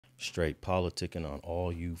Straight politicking on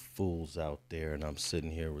all you fools out there. And I'm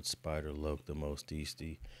sitting here with Spider Loc, the most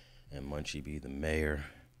easty, and Munchie B, the mayor.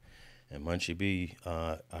 And Munchie B,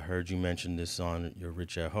 I heard you mention this on your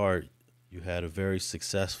Rich at Heart. You had a very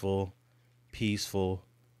successful, peaceful,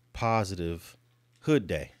 positive hood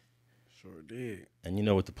day. Sure did. And you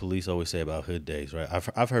know what the police always say about hood days, right?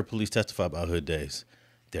 I've heard police testify about hood days.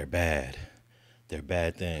 They're bad. They're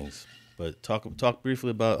bad things. But talk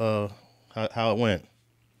briefly about how it went.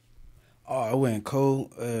 Oh, it went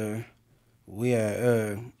cool. We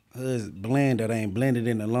had hoods blend that ain't blended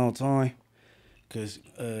in a long time. Cause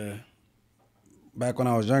back when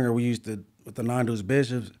I was younger, we used to, with the non-deuce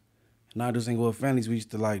bishops, non-deuce Inglewood families, we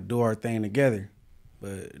used to like do our thing together.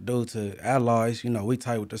 But due to allies, you know, we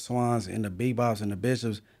tight with the Swans and the Bebops and the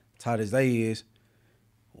Bishops, tight as they is.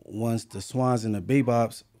 Once the Swans and the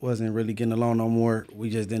Bebops wasn't really getting along no more, we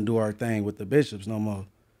just didn't do our thing with the Bishops no more.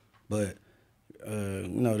 But, you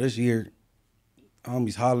know, this year,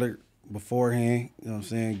 homies hollered beforehand, you know what I'm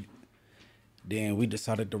saying? Then we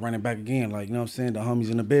decided to run it back again, like, you know what I'm saying, the homies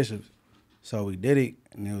and the Bishops. So we did it,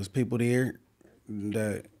 and there was people there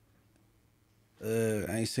that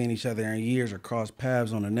ain't seen each other in years or crossed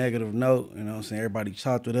paths on a negative note, you know what I'm saying? Everybody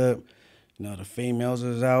chopped it up. You know, the females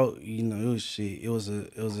was out, you know, it was shit. It was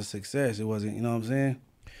a success. It wasn't, you know what I'm saying?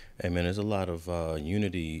 Hey, man, there's a lot of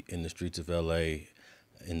unity in the streets of L.A.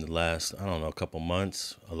 in the last, I don't know, couple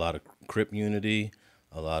months. A lot of Crip unity,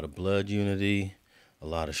 a lot of blood unity, a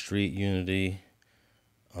lot of street unity.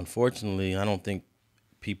 Unfortunately, I don't think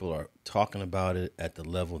people are talking about it at the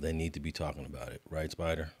level they need to be talking about it. Right,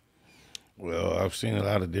 Spider? Well, I've seen a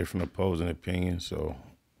lot of different opposing opinions, so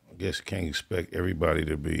I guess you can't expect everybody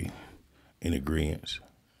to be in agreement.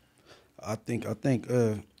 I think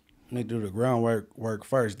they do the groundwork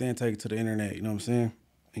first, then take it to the internet, you know what I'm saying?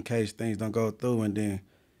 In case things don't go through, and then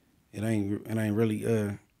it ain't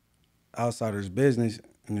really outsiders' business,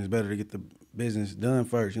 and it's better to get the business done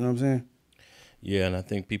first, you know what I'm saying? Yeah, and I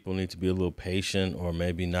think people need to be a little patient, or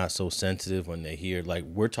maybe not so sensitive when they hear, like,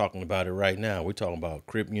 we're talking about it right now. We're talking about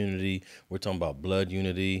Crip unity. We're talking about blood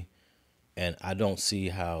unity. And I don't see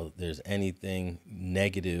how there's anything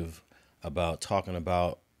negative about talking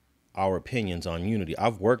about our opinions on unity.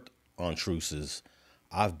 I've worked on truces.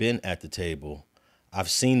 I've been at the table. I've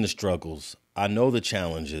seen the struggles. I know the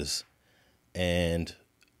challenges. And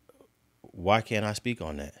why can't I speak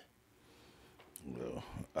on that? Well,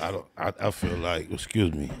 I feel like,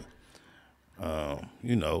 excuse me,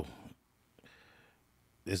 you know,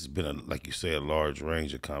 this has been, like you say, a large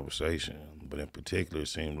range of conversation. But in particular, it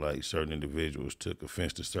seemed like certain individuals took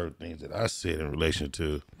offense to certain things that I said in relation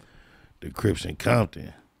to the Crips in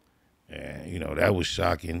Compton. And, you know, that was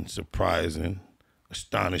shocking, surprising,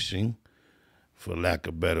 astonishing, for lack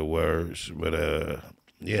of better words. But,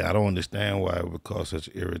 yeah, I don't understand why it would cause such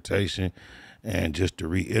irritation. And just to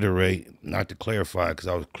reiterate, not to clarify, because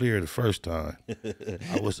I was clear the first time,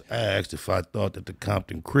 I was asked if I thought that the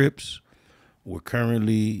Compton Crips were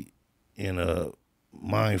currently in a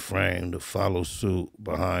mind frame to follow suit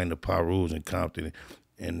behind the Pirus in Compton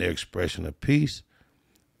in their expression of peace.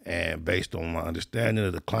 And based on my understanding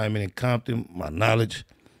of the climate in Compton, my knowledge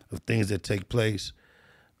of things that take place,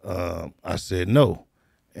 I said no.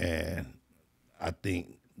 And I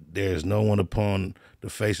think there's no one upon the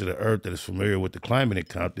face of the earth that is familiar with the climate in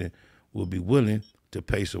Compton will be willing to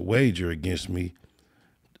place a wager against me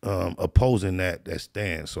opposing that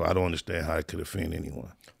stance. So I don't understand how it could offend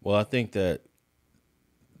anyone. Well, I think that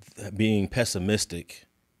being pessimistic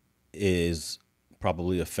is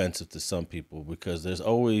probably offensive to some people, because there's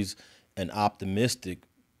always an optimistic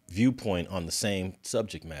viewpoint on the same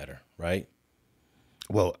subject matter, right?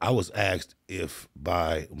 Well, I was asked if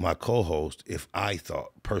by my co-host if I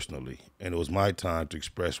thought personally, and it was my time to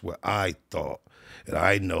express what I thought. And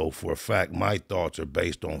I know for a fact my thoughts are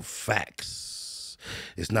based on facts.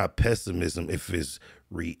 It's not pessimism if it's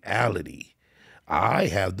reality. I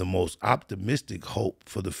have the most optimistic hope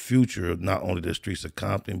for the future of not only the streets of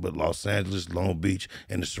Compton, but Los Angeles, Long Beach,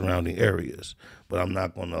 and the surrounding areas. But I'm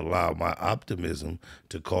not going to allow my optimism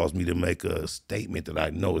to cause me to make a statement that I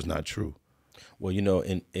know is not true. Well, you know,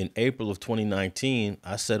 in April of 2019,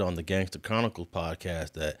 I said on the Gangster Chronicles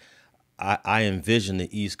podcast that I envisioned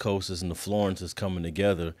the East Coasters and the Florences coming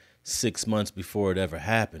together 6 months before it ever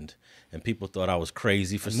happened. And people thought I was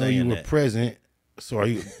crazy for saying that. I know you were present, so are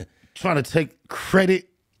you trying to take credit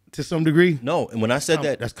to some degree? No, and when I said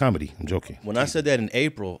that... That's comedy. I'm joking. When I said that in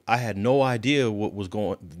April, I had no idea what was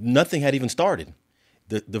going... Nothing had even started.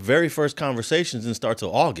 The very first conversations didn't start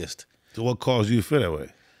till August. So what caused you to feel that way?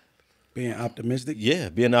 Being optimistic? Yeah,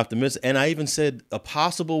 being optimistic. And I even said a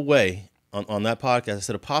possible way on that podcast, I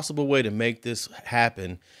said a possible way to make this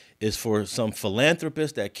happen is for some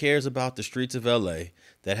philanthropist that cares about the streets of LA,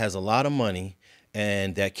 that has a lot of money,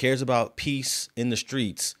 and that cares about peace in the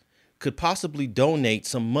streets, could possibly donate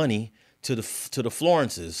some money to the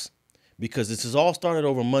Florences, because this is all started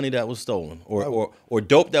over money that was stolen, or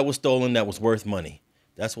dope that was stolen that was worth money.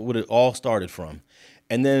 That's what it all started from.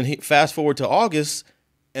 And then fast forward to August,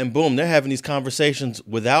 and boom, they're having these conversations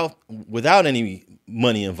without any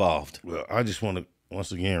money involved. Well, I just want to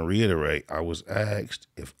once again reiterate, I was asked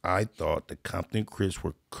if I thought the Compton Crips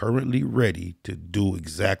were currently ready to do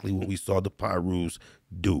exactly what we saw the Pirus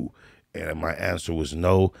do. And my answer was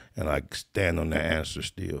no, and I stand on that answer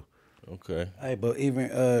still. Okay. Hey, but even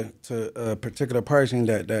to a particular person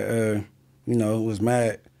that you know, was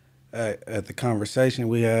mad at the conversation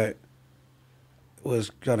we had, was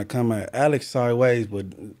gonna come at Alex sideways, but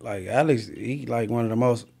like Alex, he like one of the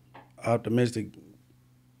most optimistic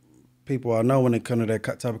people I know when it comes to that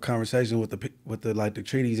type of conversation with the like the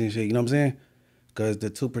treaties and shit. You know what I'm saying? Because the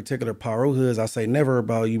two particular Piru hoods, I say never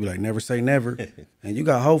about, you be like never say never, and you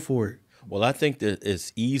got hope for it. Well, I think that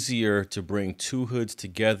it's easier to bring two hoods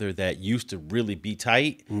together that used to really be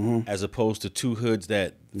tight, as opposed to two hoods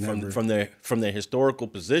that from their historical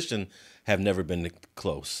position have never been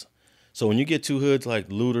close. So when you get two hoods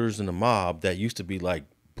like Looters and the Mob that used to be like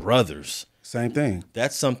brothers, Same thing.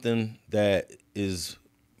 that's something that is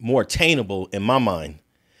more attainable in my mind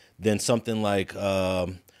than something like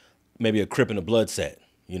maybe a Crip and a Blood set.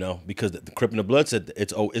 You know, because the Crip and the Blood said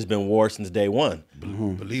it's been war since day one.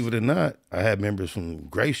 Believe it or not, I had members from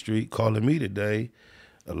Gray Street calling me today,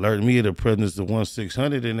 alerting me of the presence of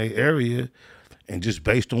 1-600 in their area, and just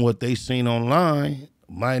based on what they seen online,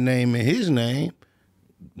 my name and his name,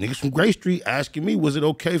 niggas from Gray Street asking me, was it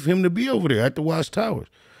okay for him to be over there at the Watch Towers?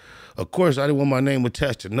 Of course, I didn't want my name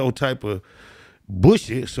attached to no type of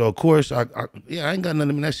bullshit, so of course, I ain't got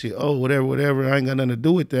nothing in that shit. Oh, whatever, I ain't got nothing to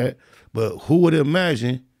do with that. But who would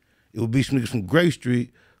imagine it would be some niggas from Gray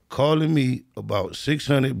Street calling me about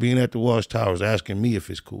 600 being at the Watch Towers, asking me if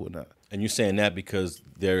it's cool or not. And you're saying that because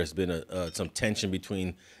there has been some tension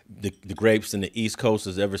between the Grapes and the East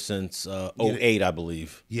Coasters ever since 08, I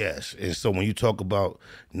believe. Yes, and so when you talk about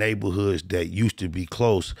neighborhoods that used to be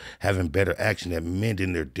close having better action at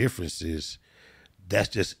mending their differences, that's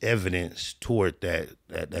just evidence toward that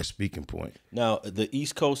speaking point. Now, the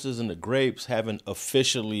East Coasters and the Grapes haven't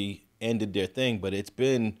officially ended their thing, but it's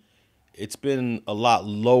been a lot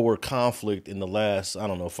lower conflict in the last, I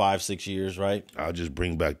don't know, 5-6 years, right? I'll just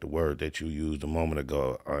bring back the word that you used a moment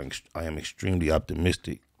ago. I am extremely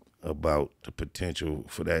optimistic about the potential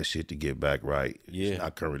for that shit to get back right. Yeah. It's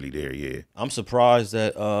not currently there yet. I'm surprised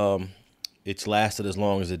that it's lasted as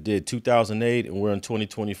long as it did. 2008, and we're in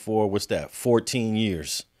 2024. What's that? 14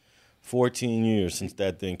 years. 14 years since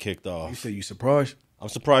that thing kicked off. You say you surprised? I'm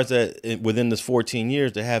surprised that within this 14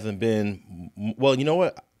 years there haven't been, well, you know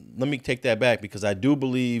what? Let me take that back, because I do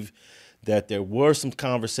believe that there were some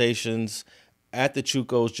conversations at the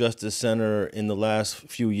Chuco's Justice Center in the last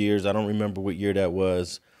few years. I don't remember what year that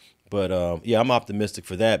was. But, yeah, I'm optimistic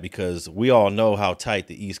for that, because we all know how tight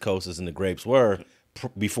the East Coasters and the Grapes were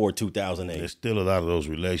before 2008. There's still a lot of those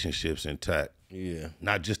relationships intact. Yeah.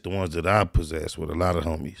 Not just the ones that I possess, with a lot of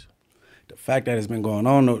homies. The fact that it's been going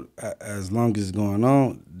on as long as it's going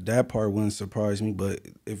on, that part wouldn't surprise me. But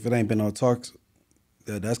if it ain't been no talks,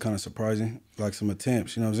 that's kind of surprising. Like some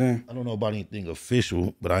attempts, you know what I'm saying? I don't know about anything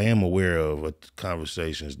official, but I am aware of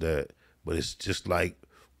conversations but it's just like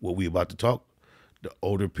what we about to talk. The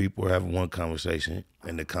older people are having one conversation,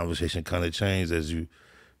 and the conversation kind of changed as you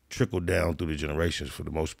trickle down through the generations for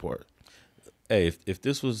the most part. Hey, if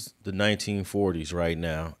this was the 1940s right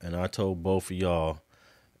now, and I told both of y'all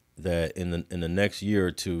that in the next year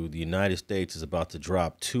or two, the United States is about to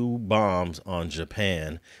drop 2 bombs on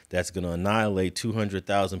Japan that's going to annihilate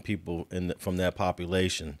 200,000 people from that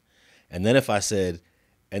population. And then if I said,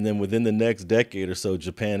 and then within the next decade or so,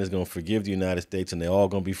 Japan is going to forgive the United States and they're all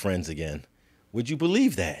going to be friends again, would you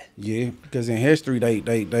believe that? Yeah, because in history,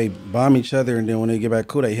 they bomb each other, and then when they get back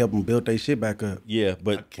cool, they help them build their shit back up. Yeah,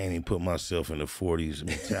 but I can't even put myself in the 40s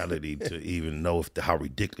mentality to even know how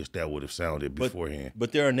ridiculous that would have sounded beforehand.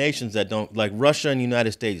 But there are nations that don't, like Russia and the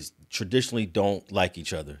United States traditionally don't like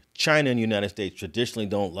each other. China and the United States traditionally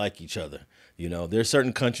don't like each other. You know, there are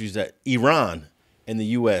certain countries that, Iran and the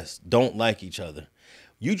U.S. don't like each other.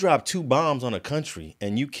 You drop 2 bombs on a country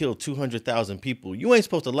and you kill 200,000 people. You ain't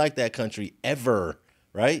supposed to like that country ever,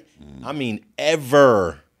 right? I mean,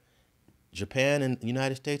 ever. Japan and the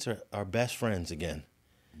United States are best friends again.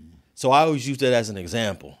 So I always use that as an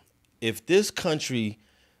example. If this country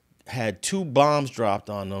had 2 bombs dropped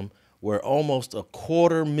on them where almost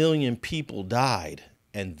 250,000 people died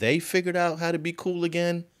and they figured out how to be cool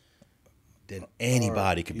again, then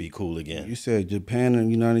anybody could be cool again. You said Japan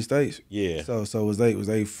and United States. Yeah. So was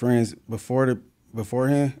they friends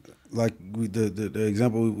beforehand? Like the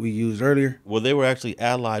example we used earlier. Well, they were actually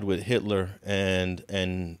allied with Hitler and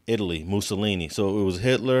Italy, Mussolini. So it was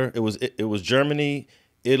Hitler, it was Germany,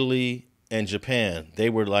 Italy, and Japan. They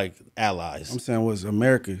were like allies. I'm saying, was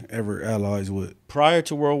America ever allies with? Prior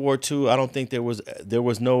to World War II, I don't think there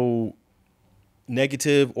was no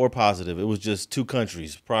negative or positive. It was just two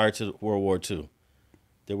countries prior to World War II.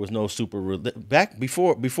 There was no back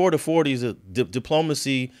before the 40s.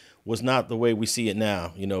 Diplomacy was not the way we see it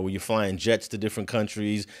now. You know, where you're flying jets to different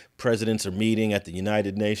countries, presidents are meeting at the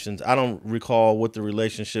United Nations. I don't recall what the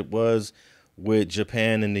relationship was with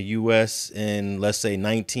Japan and the U.S. in, let's say,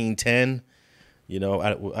 1910. You know,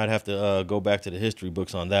 I'd have to go back to the history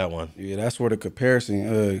books on that one. Yeah, that's where the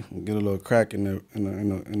comparison get a little crack in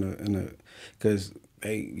the because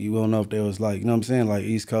you don't know if they was like, you know what I'm saying, like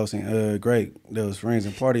East Coast and Great, they was friends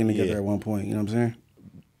and partying together at one point. You know what I'm saying?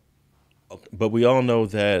 But we all know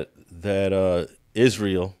that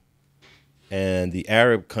Israel and the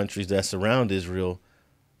Arab countries that surround Israel,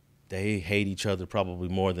 they hate each other probably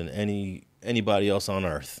more than anybody else on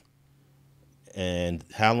earth. And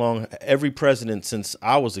how long every president since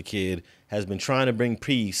I was a kid has been trying to bring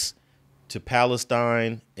peace to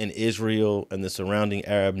Palestine and Israel and the surrounding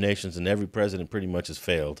Arab nations, and every president pretty much has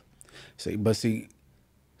failed. See,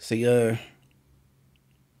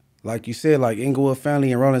 like you said, like Inglewood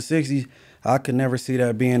family and Rolling 60s, I could never see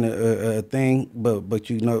that being a thing. But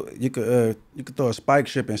you know, you could throw a spike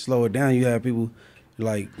strip and slow it down. You have people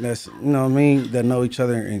like that's, you know what I mean, that know each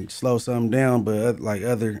other and slow something down. But like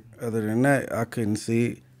other than that, I couldn't see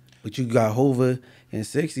it. But you got Hoover and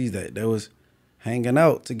 60s that was hanging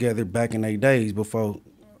out together back in their days before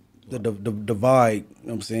the divide. You know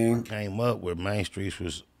what I'm saying? Came up where Main Streets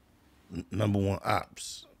was #1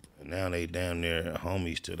 ops. And now they down there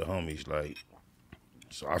homies to the homies. Like,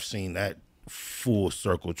 so I've seen that full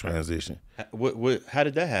circle transition. How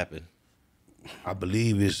did that happen? I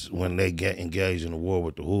believe it's when they get engaged in the war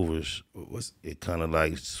with the Hoovers, it kind of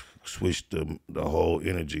like switched the whole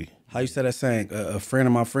energy. How you say that saying? A friend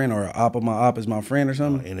of my friend, or an op of my op is my friend, or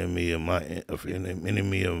something? Enemy of my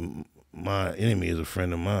enemy is a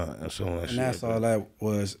friend of mine. And that's all that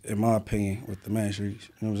was, in my opinion, with the Main Streets.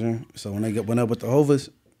 You know what I'm saying? So when they went up with the Hovers,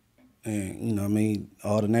 and you know what I mean,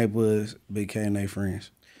 all the neighborhoods became their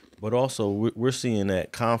friends. But also, we're seeing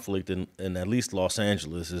that conflict in at least Los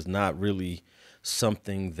Angeles is not really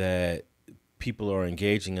something that people are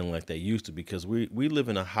engaging in like they used to, because we live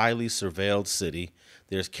in a highly surveilled city.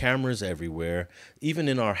 There's cameras everywhere. Even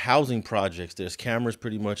in our housing projects, there's cameras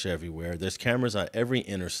pretty much everywhere. There's cameras on every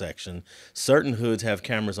intersection. Certain hoods have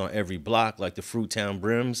cameras on every block, like the Fruit Town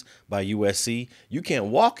Brims by USC. You can't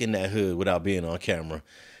walk in that hood without being on camera.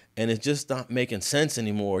 And it's just not making sense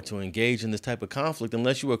anymore to engage in this type of conflict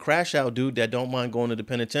unless you're a crash out dude that don't mind going to the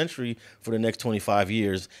penitentiary for the next 25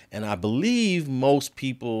 years. And I believe most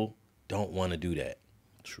people don't want to do that.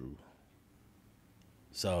 True.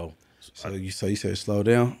 So you said slow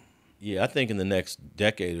down? Yeah, I think in the next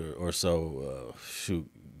decade or so,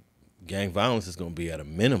 gang violence is going to be at a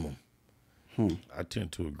minimum. I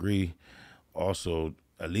tend to agree. Also,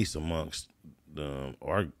 at least amongst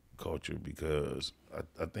our culture, because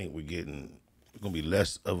I think we're going to be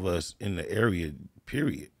less of us in the area,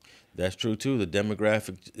 period. That's true too. The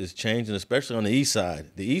demographic is changing, especially on the east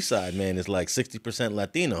side. The east side, man, is like 60%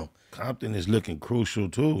 Latino. Compton is looking crucial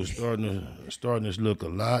too. It's starting to look a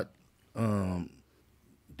lot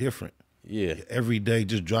different. Yeah. Every day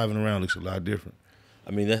just driving around looks a lot different.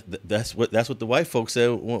 I mean, that's what the white folks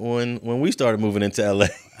said when we started moving into LA.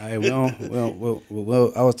 Hey,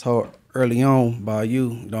 well, I was told early on by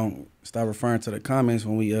you, don't stop referring to the comments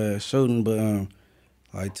when we shooting, but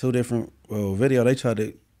like two different video, they tried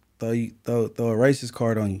to throw a racist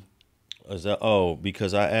card on you. Is that,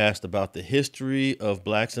 because I asked about the history of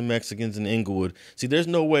blacks and Mexicans in Inglewood. See, there's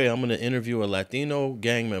no way I'm going to interview a Latino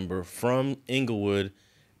gang member from Inglewood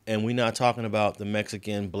and we're not talking about the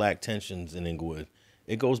Mexican-black tensions in Inglewood.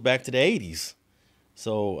 It goes back to the 80s.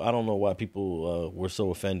 So I don't know why people were so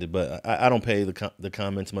offended, but I don't pay the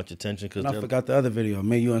comments much attention. Cause I forgot the other video.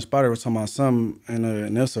 Me, you, and Spider was talking about something, and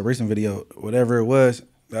it was a recent video, whatever it was.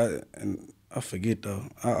 And I forget though.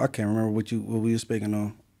 I can't remember what we were speaking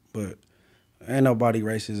on, but ain't nobody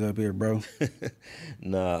racist up here, bro.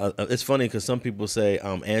 Nah, it's funny because some people say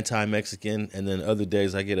I'm anti-Mexican, and then other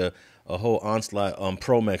days I get a whole onslaught on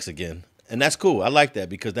pro-Mexican, and that's cool. I like that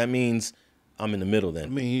because that means I'm in the middle I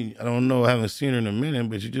then. mean, I don't know, I haven't seen her in a minute,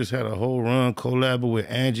 but you just had a whole run collabing with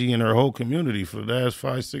Angie and her whole community for the last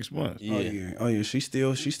 5-6 months. Yeah. Oh yeah. She's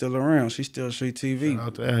still around. She's still StreetTV. Shout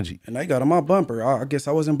out to Angie. And they got on my bumper. I guess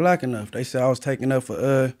I wasn't black enough. They said I was taking up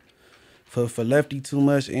for Lefty too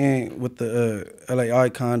much, and with the LA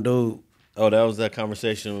Icon dude. Oh, that was that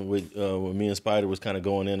conversation with when me and Spider was kind of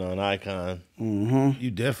going in on Icon. Mm-hmm. You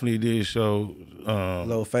definitely did show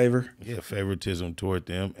Little favor. yeah, favoritism toward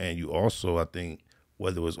them. And you also, I think,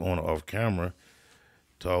 whether it was on or off camera,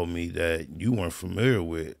 told me that you weren't familiar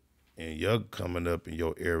with, and you're coming up in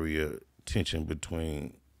your area, tension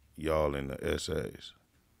between y'all and the SAs.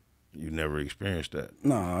 You never experienced that.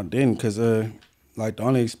 No, I didn't, cause like the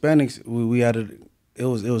only Hispanics we had it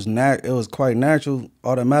was quite natural,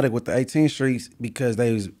 automatic with the 18th streets because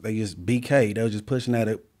they just BK. They was just pushing at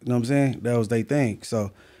it. You know what I'm saying? That was their thing.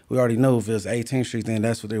 So we already knew if it was 18th street, then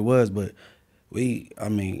that's what it was. But I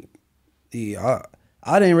didn't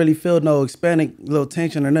really feel no Hispanic little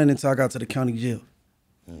tension or nothing until I got to the county jail.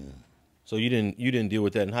 So you didn't deal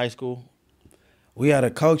with that in high school? We had a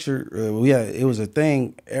culture. It was a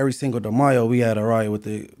thing every single de Mayo. We had a riot with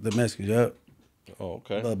the Mexicans. Yep. Oh,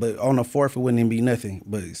 okay. But on the 4th, it wouldn't even be nothing.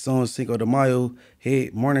 But as soon as Cinco de Mayo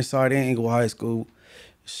hit Morningside and Inglewood High School,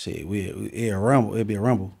 shit, it'd be a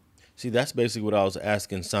rumble. See, that's basically what I was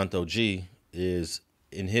asking Santo G. Is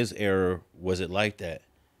in his era, was it like that?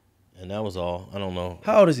 And that was all. I don't know.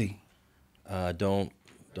 How old is he? Don't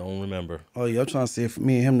remember. Oh yeah, I'm trying to see if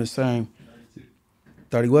me and him the same.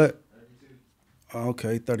 30 what? 32. Oh,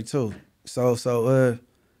 okay, 32. So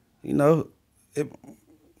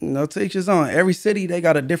teach his own. Every city they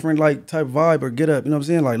got a different like type vibe or get up. You know what I'm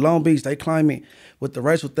saying? Like Long Beach, they climate with the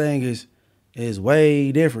racial thing is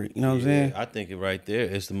way different. You know what I'm saying? I think it right there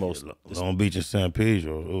is the most Long Beach and San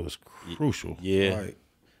Pedro, it was crucial. Yeah. Right.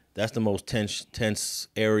 That's the most tense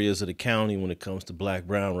areas of the county when it comes to black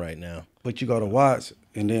brown right now. But you go to Watts,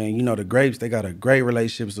 and then the Grapes. They got a great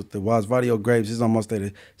relationships with the Watts Vadio Grapes. It's almost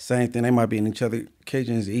the same thing. They might be in each other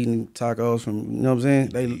kitchens eating tacos from. You know what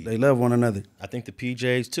I'm saying? They love one another. I think the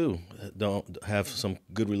PJs too don't have some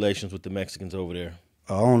good relations with the Mexicans over there.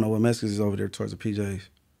 I don't know what Mexicans is over there towards the PJs,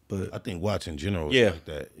 but I think Watch in general is like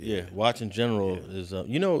that. Yeah, Watts in general is.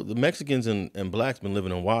 The Mexicans and blacks been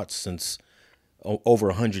living in Watts since over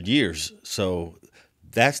 100 years. So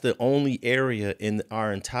that's the only area in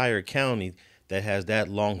our entire county that has that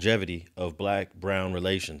longevity of black-brown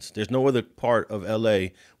relations. There's no other part of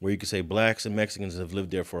L.A. where you could say blacks and Mexicans have lived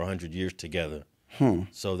there for 100 years together.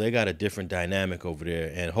 So they got a different dynamic over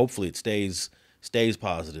there, and hopefully it stays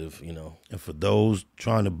positive, And for those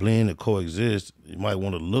trying to blend and coexist, you might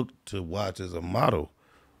want to look to Watch as a model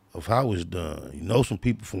of how it's done. You know some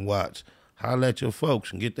people from Watch. Holler at your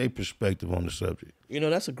folks and get their perspective on the subject.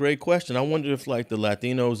 That's a great question. I wonder if like the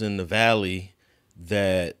Latinos in the Valley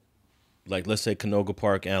that, like, let's say Canoga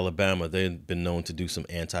Park, Alabama, they've been known to do some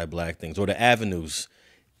anti-black things, or the Avenues,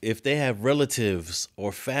 if they have relatives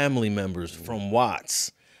or family members from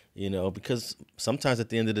Watts, because sometimes at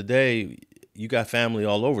the end of the day, you got family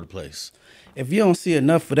all over the place. if you don't see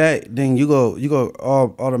enough of that, then you go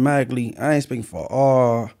all automatically. I ain't speaking for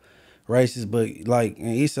all races, but like in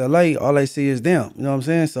East LA, all they see is them. You know what I'm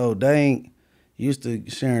saying? So they ain't used to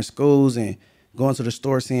sharing schools and going to the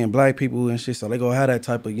store seeing black people and shit. So they gonna have that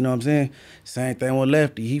type of, you know what I'm saying? Same thing with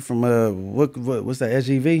Lefty. He from what's that,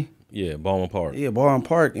 SGV? Yeah, Baldwin Park. Yeah, Baldwin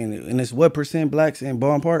Park, and it's what percent blacks in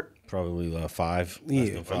Baldwin Park? Probably 5. Yeah. Less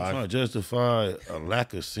than Are you 5. trying to justify a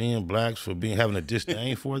lack of seeing blacks for having a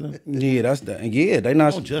disdain for them? Yeah, that's that. Yeah, they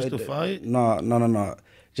not Don't justify it. No.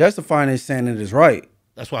 Justifying is saying it is right.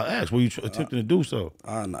 That's why I asked. Were you attempting to do so?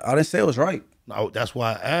 I didn't say it was right. No, that's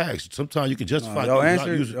why I asked. Sometimes you can justify. Your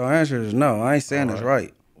answer is no. I ain't saying it's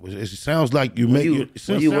right. It sounds like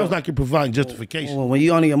sounds like you're providing justification. When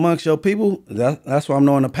you only amongst your people, that's why I'm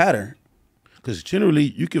knowing the pattern. Because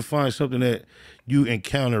generally, you can find something that you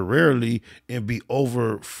encounter rarely and be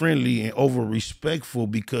over friendly and over respectful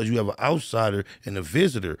because you have an outsider and a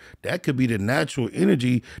visitor. That could be the natural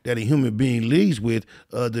energy that a human being leads with,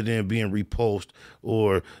 other than being repulsed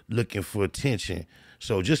or looking for attention.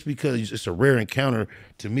 So just because it's a rare encounter,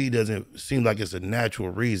 to me, doesn't seem like it's a natural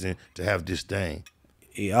reason to have disdain.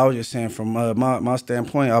 Yeah, I was just saying from my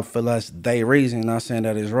standpoint, I feel that's their reason, not saying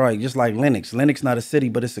that it's right. Just like Lennox. Lennox not a city,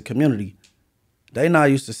 but it's a community. They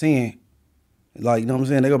not used to seeing, like, you know what I'm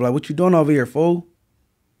saying? They go be like, what you doing over here, fool?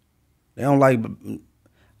 They don't like,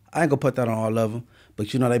 I ain't gonna put that on all of them, but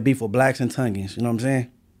they beef with blacks and Tungans, you know what I'm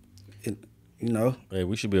saying? Hey,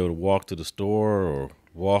 we should be able to walk to the store or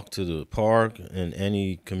walk to the park in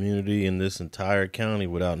any community in this entire county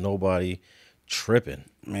without nobody tripping.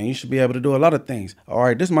 Man, you should be able to do a lot of things. All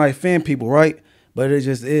right, this might offend people, right? But it's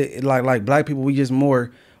just like black people, we just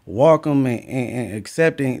more welcome and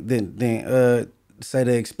accepting than say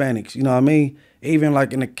the Hispanics. You know what I mean? Even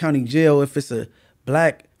like in the county jail, if it's a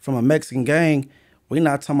black from a Mexican gang, we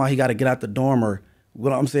not talking about he got to get out the dorm or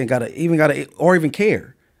what I'm saying, or even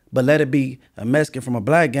care. But let it be a Mexican from a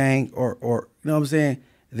black gang or you know what I'm saying?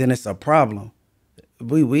 Then it's a problem.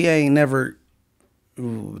 We ain't never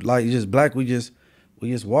like just black. We just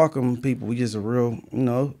welcome people. We just a real, you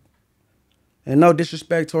know. And no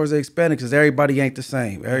disrespect towards the Hispanics, because everybody ain't the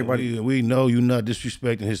same. Everybody, we know you not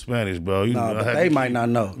disrespecting Hispanics, bro. nah, but they might not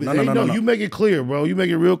know. No. You make it clear, bro. You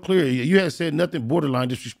make it real clear. You had said nothing borderline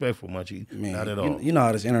disrespectful, Munchie. Man, Not at all. You know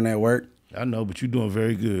how this internet work. I know, but you're doing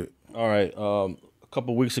very good. All right. A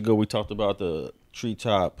couple weeks ago, we talked about the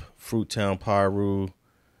treetop Fruit Town Piru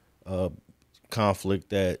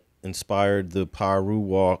conflict that inspired the Piru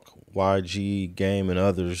Walk, YG Game, and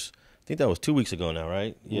others. I think that was 2 weeks ago now,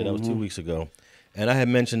 right? Yeah, that was 2 weeks ago. And I had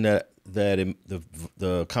mentioned that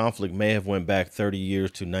the conflict may have went back 30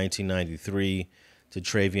 years to 1993 to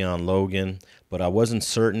Travion Logan, but I wasn't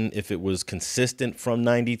certain if it was consistent from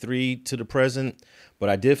 93 to the present. But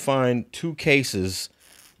I did find 2 cases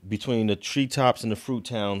between the Treetops and the Fruit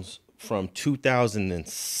Towns from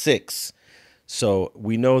 2006. So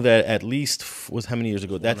we know that at least was how many years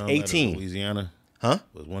ago? That's 18. Louisiana, huh?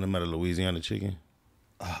 Was one of them at a Louisiana chicken?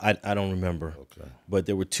 I don't remember. Okay. But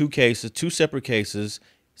there were 2 cases, 2 separate cases.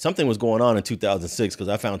 Something was going on in 2006 because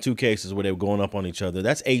I found 2 cases where they were going up on each other.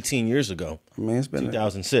 That's 18 years ago. I mean, it's been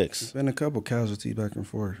 2006. It's been a couple casualties back and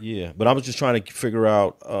forth. Yeah, but I was just trying to figure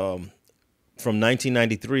out from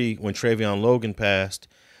 1993 when Travion Logan passed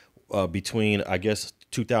between, I guess,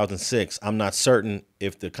 2006. I'm not certain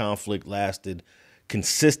if the conflict lasted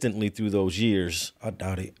consistently through those years. I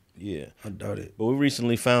doubt it. Yeah, I doubt it. but we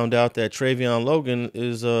recently found out that Travion Logan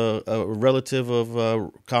is a relative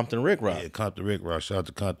of Compton Rick Rock. Yeah, Compton Rick Rock. Shout out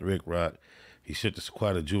to Compton Rick Rock. He sent us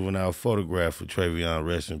quite a juvenile photograph for Travion,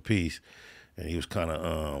 rest in peace. And he was kind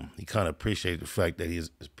of appreciated the fact that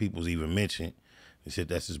his people's even mentioned. He said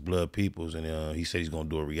that's his blood peoples, and he said he's gonna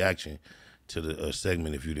do a reaction to the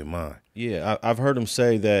segment if you didn't mind. Yeah, I've heard him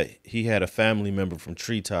say that he had a family member from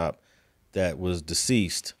Treetop that was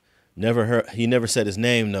deceased. He never said his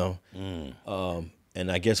name though. And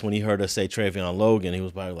I guess when he heard us say Travion Logan, he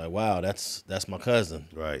was probably like, "Wow, that's my cousin."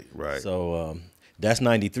 Right. So that's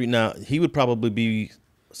 93. Now he would probably be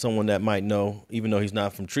someone that might know, even though he's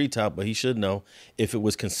not from Treetop, but he should know if it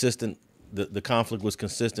was consistent. The conflict was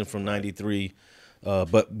consistent from 93.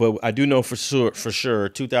 But I do know for sure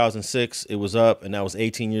 2006 it was up, and that was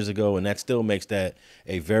 18 years ago, and that still makes that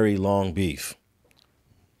a very long beef.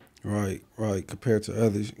 Right. Compared to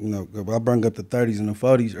others, you know, I brought up the 30s and the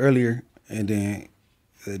 40s earlier, and then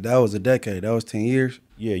that was a decade. That was 10 years.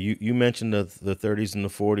 Yeah, you mentioned the 30s and the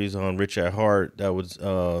 40s on Rich at Heart. That was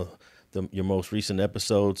your most recent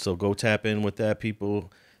episode, so go tap in with that,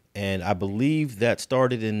 people. And I believe that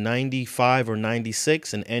started in 95 or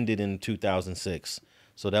 96 and ended in 2006.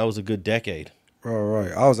 So that was a good decade.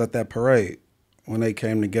 Right. I was at that parade when they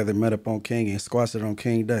came together, met up on King, and squashed it on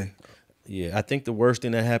King Day. Yeah, I think the worst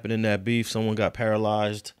thing that happened in that beef, someone got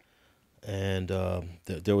paralyzed, and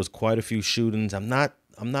there was quite a few shootings. I'm not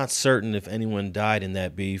certain if anyone died in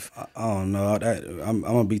that beef. I don't know. I'm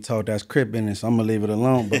gonna be told that's Crip business. So I'm gonna leave it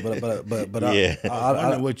alone. But yeah.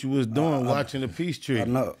 I know what you was doing watching the Peace Tree. I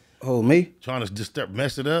know. Who, me? Trying to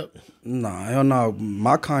mess it up? Nah, hell no.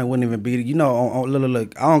 My kind wouldn't even be. You know,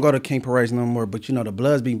 look. I don't go to King Parades no more. But you know, the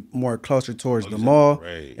Bloods be more closer towards the mall,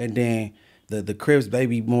 and then the Crips they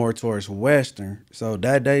be more towards Western. So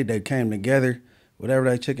that day they came together, whatever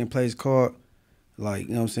that chicken place called. Like, you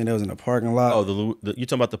know what I'm saying? They was in the parking lot. Oh, you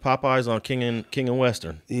talking about the Popeyes on King and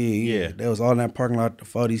Western? Yeah. They was all in that parking lot. The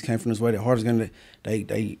 40s came from this way. The Hardest Gun,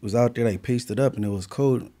 they was out there. They pieced it up, and it was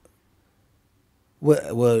cool.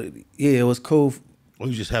 Well, yeah, it was cool. Well,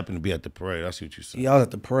 you just happened to be at the parade. I see what you're saying. Yeah, I was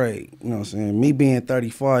at the parade. You know what I'm saying? Me being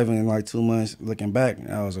 35 in like 2 months, looking back,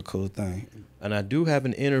 that was a cool thing. And I do have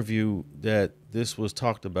an interview that this was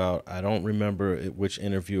talked about. I don't remember which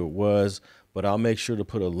interview it was, but I'll make sure to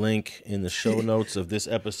put a link in the show notes of this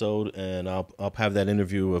episode, and I'll have that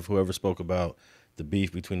interview of whoever spoke about the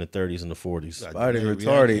beef between the 30s and the 40s. Spider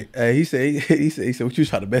retarded. Hey, he said, what you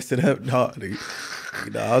trying to mess it up, dog? You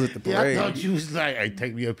know, I was at the parade. Yeah, I thought you was like, hey,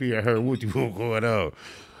 take me up here. I heard what you was going on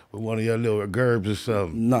with one of your little gerbs or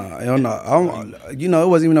something. Nah, hell no. You know, it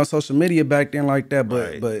wasn't even on social media back then like that,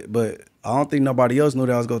 but I don't think nobody else knew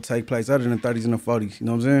that was going to take place other than the 30s and the 40s. You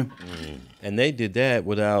know what I'm saying? And they did that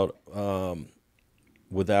without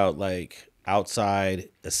like outside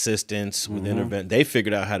assistance with intervention. They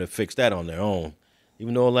figured out how to fix that on their own.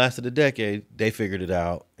 Even though it lasted a decade, they figured it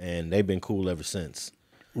out, and they've been cool ever since.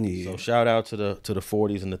 Yeah. So shout out to the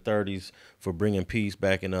 40s and the 30s for bringing peace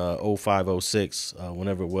back in 05, 06,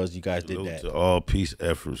 whenever it was you guys did that. To all peace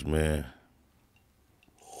efforts, man.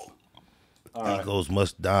 Egos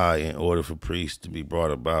must die in order for peace to be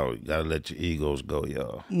brought about. You gotta let your egos go,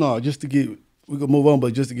 y'all. No, just to get, we can move on,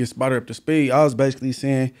 but just to get Spider up to speed, I was basically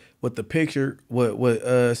saying with the picture,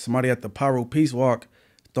 with somebody at the Piru Peace Walk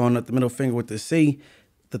throwing up the middle finger with the C.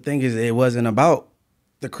 The thing is, it wasn't about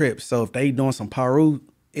the Crips. So if they doing some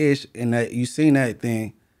Piru-ish and that you seen that,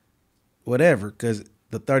 then whatever. Because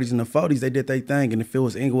the 30s and the 40s, they did their thing. And if it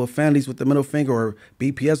was Inglewood families with the middle finger or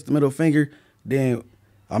BPS with the middle finger, then,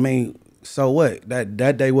 I mean, so what?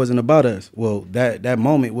 That day wasn't about us. Well, that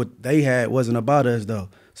moment, what they had wasn't about us, though.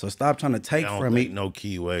 So stop trying to take from me. No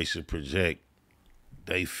key way should project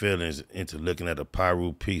their feelings into looking at a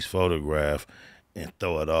Piru Peace photograph and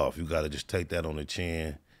throw it off. You got to just take that on the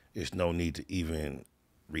chin. There's no need to even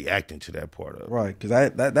reacting to that part of it. Right,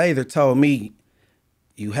 because they either told me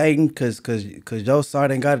you hating because your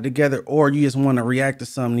side ain't got it together, or you just want to react to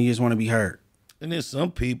something and you just want to be heard. And then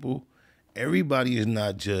some people, everybody is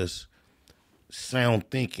not just sound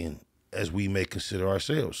thinking as we may consider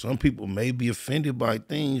ourselves. Some people may be offended by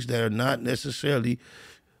things that are not necessarily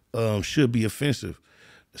should be offensive.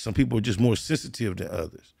 Some people are just more sensitive than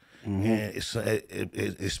others. And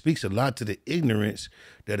it speaks a lot to the ignorance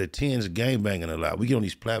that attends gangbanging a lot. We get on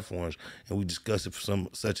these platforms and we discuss it from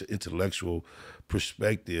such an intellectual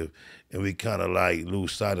perspective, and we kind of like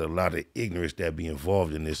lose sight of a lot of ignorance that be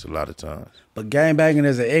involved in this a lot of times. But gangbanging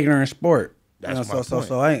is an ignorant sport. That's my point.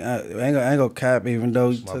 So I ain't gonna cap, even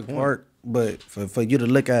though you took part. But for you to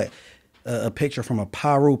look at a picture from a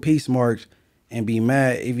Piru Peace March and be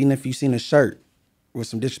mad, even if you seen a shirt with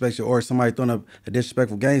some disrespect or somebody throwing up a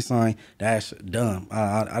disrespectful gang sign, that's dumb.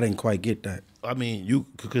 I didn't quite get that. I mean, you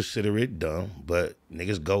could consider it dumb, but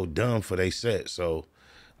niggas go dumb for they set. So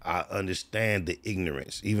I understand the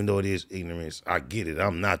ignorance. Even though it is ignorance, I get it.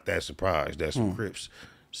 I'm not that surprised that some Crips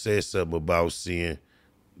said something about seeing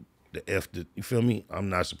you feel me? I'm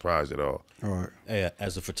not surprised at all. All right. Hey,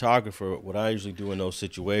 as a photographer, what I usually do in those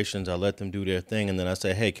situations, I let them do their thing, and then I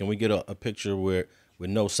say, hey, can we get a picture with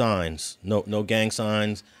no signs, no gang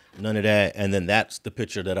signs, none of that, and then that's the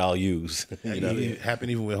picture that I'll use. You know? It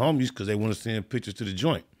happened even with homies because they want to send pictures to the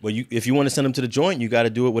joint. Well, if you want to send them to the joint, you got to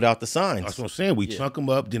do it without the signs. That's what I'm saying. We chunk them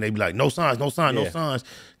up, then they be like, no signs, no signs,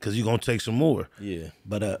 because you're going to take some more. Yeah.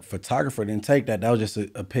 But a photographer didn't take that. That was just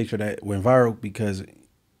a picture that went viral because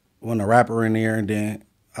when a rapper in there, and then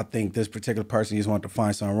I think this particular person just wanted to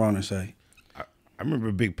find something wrong to say. I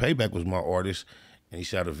remember Big Payback was my artist, and he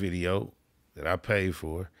shot a video that I paid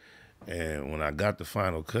for. And when I got the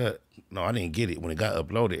final cut, no, I didn't get it. When it got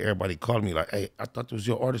uploaded, everybody called me like, hey, I thought this was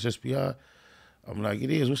your artist, SPI. I'm like,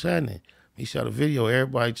 it is. What's happening? He shot a video,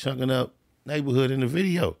 everybody chunking up neighborhood in the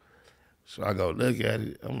video. So I go look at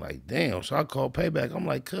it. I'm like, damn. So I called Payback. I'm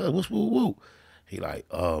like, cuz, what's woo-woo? He like,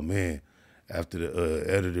 oh, man. After the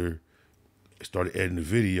editor started editing the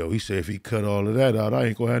video, he said if he cut all of that out, I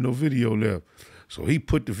ain't gonna have no video left. So he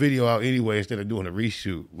put the video out anyway instead of doing a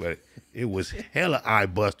reshoot. But it was hella eye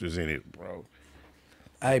busters in it, bro.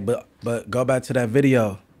 Hey, but go back to that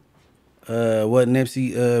video. What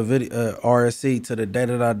Nipsey video RSC to the day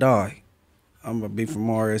that I die. I'm gonna be from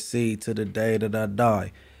RSC to the day that I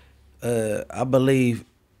die. I believe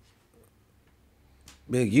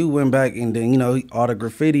Big U went back and then, you know, all the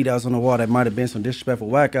graffiti that was on the wall that might have been some disrespectful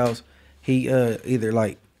whackouts, he either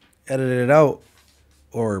like edited it out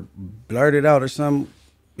or blurred it out or something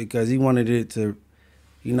because he wanted it to,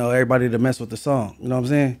 you know, everybody to mess with the song. You know what I'm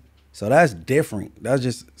saying? So that's different. That's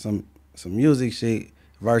just some music shit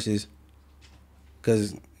versus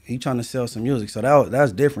because he trying to sell some music. So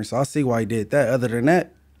that's different. So I see why he did that. Other than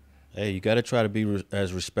that, hey, you got to try to be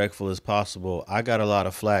as respectful as possible. I got a lot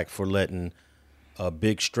of flack for letting a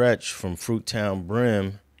Big Stretch from Fruit Town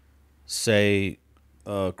Brim say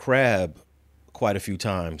crab quite a few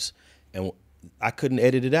times, and I couldn't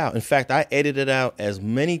edit it out. In fact, I edited out as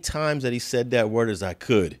many times that he said that word as I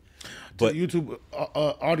could. But YouTube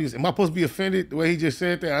audience, am I supposed to be offended the way he just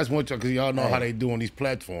said that? I just want y'all, because y'all know how they do on these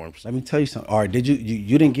platforms. Let me tell you something. All right, did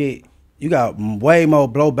you didn't get, you got way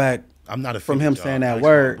more blowback I'm not from him saying that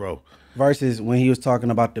word, bro, versus when he was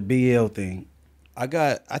talking about the BL thing. I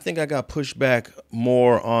think I got pushed back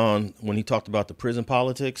more on when he talked about the prison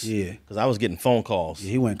politics. Yeah. Because I was getting phone calls.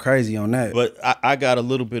 Yeah, he went crazy on that. But I got a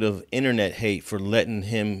little bit of internet hate for letting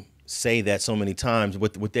him say that so many times.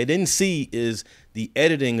 What they didn't see is the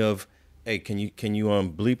editing of Hey, can you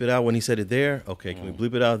bleep it out when he said it there? Okay, can we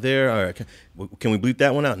bleep it out there? All right, can we bleep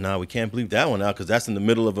that one out? No, we can't bleep that one out because that's in the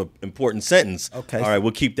middle of an important sentence. Okay. All right,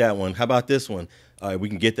 we'll keep that one. How about this one? All right, we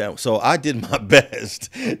can get that one. So I did my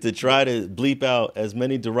best to try to bleep out as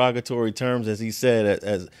many derogatory terms as he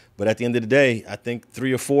said. But at the end of the day, I think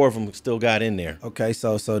 3 or 4 of them still got in there. Okay,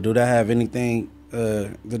 so do that have anything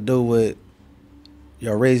to do with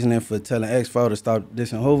your reasoning for telling X4 to stop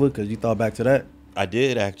dissing Hoover? Because you thought back to that? I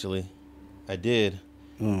did, actually. I did.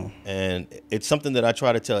 And it's something that I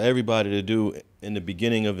try to tell everybody to do in the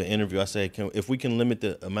beginning of the interview. I say, if we can limit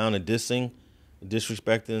the amount of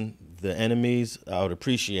disrespecting the enemies, I would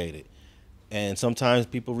appreciate it. And sometimes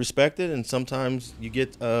people respect it, and sometimes you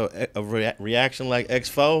get a reaction like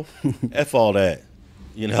X4, F all that,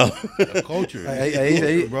 you know? Culture.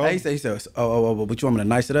 Bro. He said, oh, but you want me to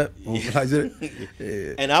nice it up? Nice it?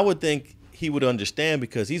 Yeah. And I would think he would understand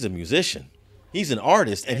because he's a musician. He's an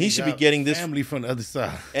artist, and he should be getting this family from the other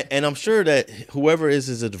side. And I'm sure that whoever is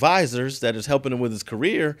his advisors that is helping him with his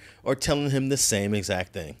career are telling him the same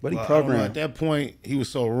exact thing. But he programmed. At that point, he was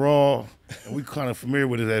so raw, and we kind of familiar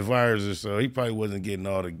with his advisors, so he probably wasn't getting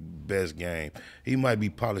all the best game. He might be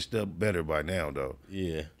polished up better by now, though.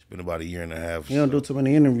 Yeah. It's been about a year and a half. He don't do too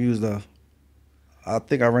many interviews, though. I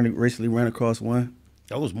think I recently ran across one.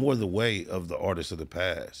 That was more the way of the artists of the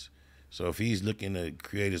past. So if he's looking to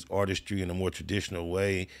create his artistry in a more traditional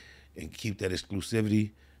way and keep that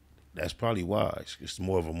exclusivity, that's probably wise. It's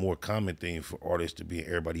more of a more common thing for artists to be in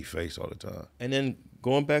everybody's face all the time. And then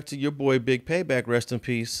going back to your boy Big Payback, rest in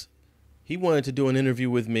peace, he wanted to do an interview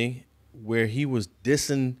with me where he was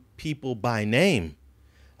dissing people by name.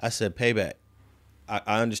 I said, Payback,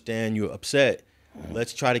 I understand you're upset.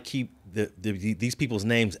 Let's try to keep these people's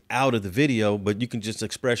names out of the video, but you can just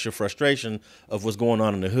express your frustration of what's going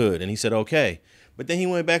on in the hood. And he said, okay. But then he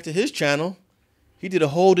went back to his channel. He did a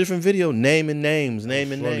whole different video naming names.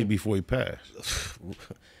 Before he passed.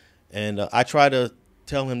 And I try to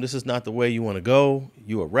tell him this is not the way you want to go.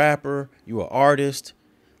 You a rapper. You an artist.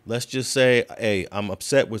 Let's just say, hey, I'm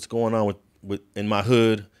upset what's going on with in my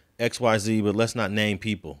hood, XYZ, but let's not name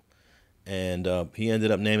people. And he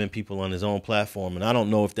ended up naming people on his own platform. And I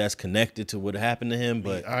don't know if that's connected to what happened to him.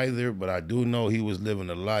 But but I do know he was living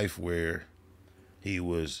a life where he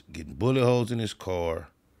was getting bullet holes in his car,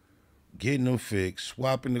 getting them fixed,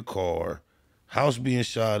 swapping the car, house being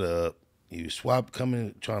shot up. He was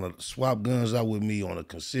trying to swap guns out with me on a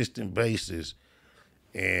consistent basis.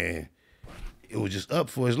 And it was just up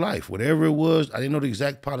for his life. Whatever it was, I didn't know the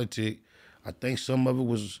exact politic. I think some of it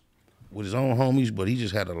was with his own homies, but he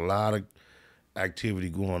just had a lot of activity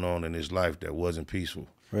going on in his life that wasn't peaceful.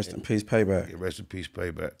 Rest in peace, Payback. Yeah, rest in peace,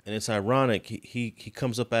 Payback. And it's ironic, he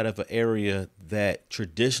comes up out of an area that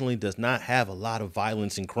traditionally does not have a lot of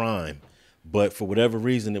violence and crime, but for whatever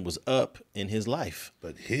reason, it was up in his life.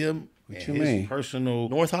 But him What and you his mean? personal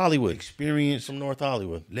North Hollywood experience from North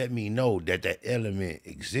Hollywood. let me know that element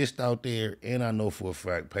exists out there, and I know for a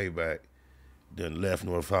fact Payback done left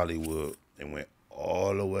North Hollywood and went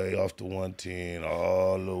all the way off to 110,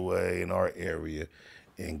 all the way in our area,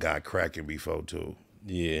 and got cracking before too.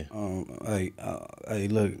 Yeah. Hey,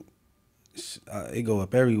 look, it go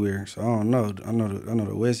up everywhere. So I don't know. I know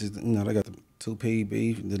the West is, they got the 2P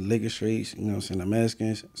beef, the liquor streets, what I'm saying, the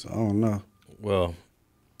Mexicans. So I don't know. Well,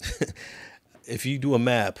 if you do a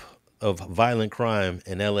map of violent crime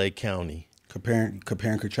in LA County, Compare and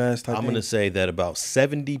contrast type I'm going to say that about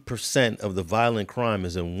 70% of the violent crime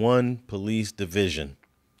is in one police division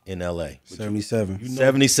in LA. 77.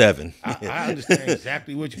 77. I understand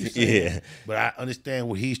exactly what you're saying. Yeah. But I understand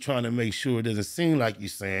what he's trying to make sure it doesn't seem like you're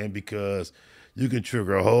saying, because you can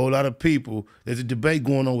trigger a whole lot of people. There's a debate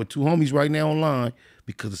going on with two homies right now online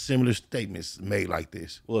because of similar statements made like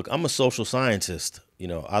this. Look, I'm a social scientist.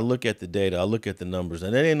 I look at the data, I look at the numbers,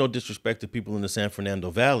 and there ain't no disrespect to people in the San Fernando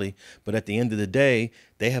Valley, but at the end of the day,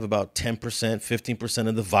 they have about 10%, 15%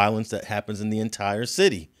 of the violence that happens in the entire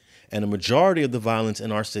city. And the majority of the violence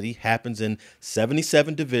in our city happens in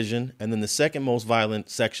 77 Division, and then the second most violent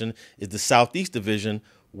section is the Southeast Division,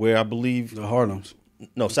 where I believe... The Harlems.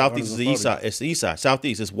 No, Southeast is the east side. It's the east side.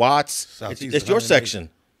 Southeast is Watts. Southeast it's your section.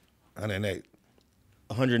 108.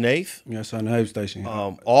 108th. Yeah, it's on the Hope Station.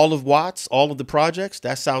 All of Watts, all of the projects,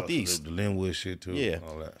 that's Southeast. The Linwood shit too. Yeah.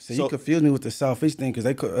 All that. So you confused me with the Southeast thing, because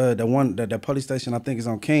they the police station I think is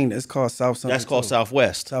on King. It's called South something. That's called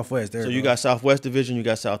Southwest. Southwest. There. So you got Southwest Division, you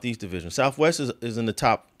got Southeast Division. Southwest is in the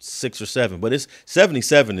top 6 or 7, but it's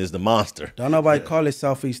 77 is the monster. Don't nobody call it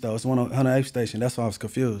Southeast though. It's one on 108th Station. That's why I was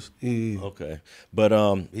confused. Yeah. Okay, but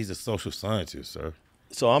He's a social scientist, sir.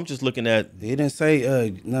 So I'm just looking at. They didn't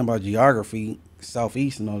say nothing about geography,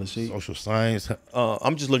 southeast and all that shit. Social science.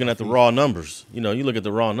 I'm just looking at the raw numbers. You know, you look at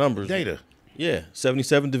the raw numbers. Data. Yeah,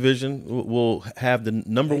 77 Division will have the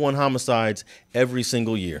number one homicides every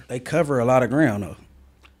single year. They cover a lot of ground though.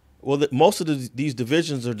 Well, most of these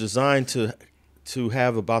divisions are designed to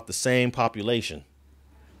have about the same population.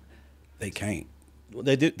 They can't.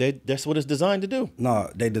 They do. That's what it's designed to do.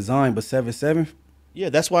 No, they designed, but 7-7. Yeah,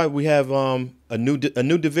 that's why we have a new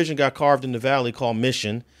division got carved in the valley called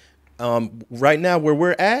Mission. Right now, where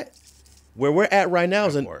we're at right now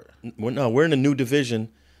is we're in a new division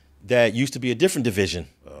that used to be a different division.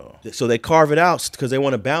 Oh. So they carve it out because they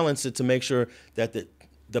want to balance it to make sure that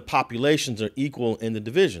the populations are equal in the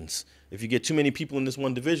divisions. If you get too many people in this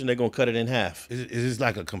one division, they're gonna cut it in half. Is this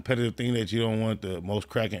like a competitive thing that you don't want the most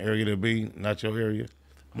cracking area to be, not your area?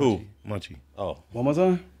 Who? Munchie. Oh, One more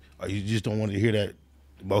time. Or you just don't want to hear that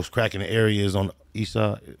the most cracking area is on the east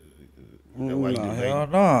side? No, hell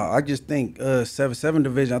no. I just think 7-7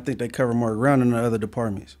 division. I think they cover more ground than the other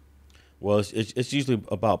departments. well, it's usually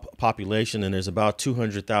about population, and there's about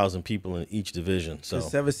 200,000 people in each division. So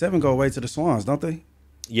 7-7 go away to the Swans, don't they?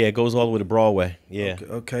 yeah, it goes all the way to Broadway. Yeah.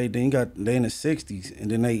 Okay. Then you got they in the 60s,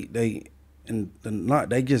 and then they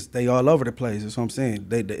all over the place. That's what I'm saying.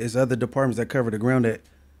 It's other departments that cover the ground that.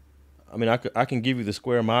 I mean, I can give you the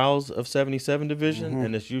square miles of 77 Division,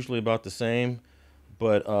 and it's usually about the same.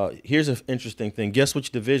 But here's an interesting thing. Guess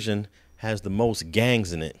which division has the most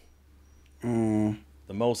gangs in it?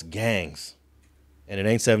 The most gangs. And it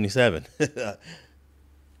ain't 77. It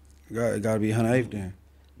got to be 108 then.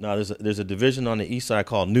 No, there's a division on the east side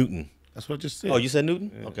called Newton. That's what I just said. Oh, you said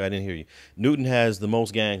Newton? Yeah. Okay, I didn't hear you. Newton has the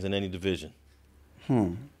most gangs in any division.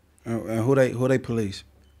 And who they police?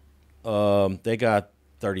 They got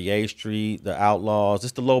 38th Street, the Outlaws.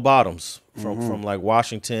 It's the low bottoms from like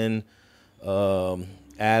Washington,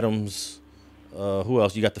 Adams. Who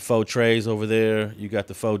else? You got the Faux Trays over there. You got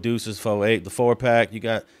the Faux Deuces, Faux 8, the 4-pack. You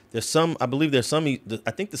got I believe there's some.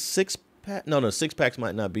 I think the 6-pack. No, 6-packs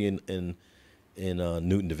might not be in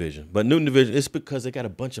Newton Division, but Newton Division. It's because they got a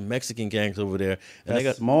bunch of Mexican gangs over there, and they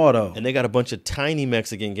got small though, and they got a bunch of tiny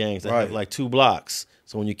Mexican gangs that have like 2 blocks.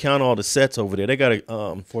 So when you count all the sets over there, they got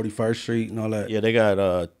 41st Street and all that. Yeah, they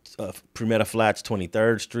got Primera Flats,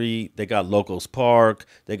 23rd Street. They got Locos Park.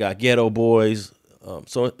 They got Ghetto Boys.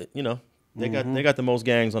 So you know they got the most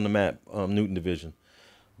gangs on the map, Newton Division.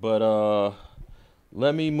 But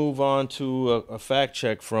let me move on to a fact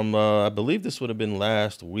check from I believe this would have been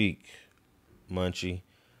last week, Munchie.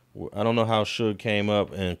 I don't know how Suge came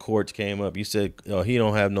up and courts came up. You said he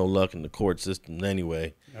don't have no luck in the court system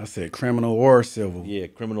anyway. I said criminal or civil. Yeah,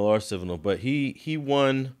 criminal or civil. But he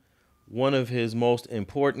won one of his most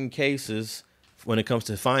important cases when it comes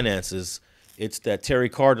to finances. It's that Terry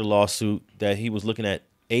Carter lawsuit that he was looking at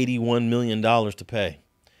 $81 million to pay.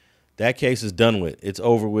 That case is done with. It's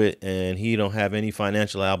over with, and he don't have any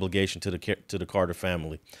financial obligation to the Carter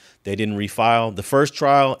family. They didn't refile. The first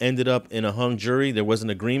trial ended up in a hung jury. There was an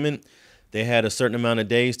agreement. They had a certain amount of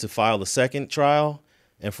days to file the second trial,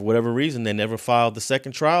 and for whatever reason, they never filed the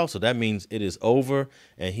second trial. So that means it is over,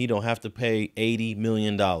 and he don't have to pay $80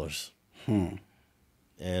 million.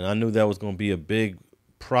 And I knew that was going to be a big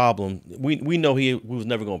problem. We know he was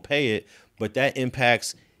never going to pay it, but that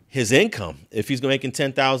impacts his income. If he's making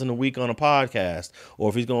 $10,000 a week on a podcast, or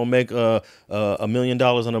if he's going to make $1 million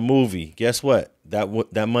on a movie, guess what?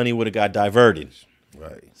 That money would have got diverted.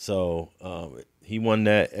 Right. So he won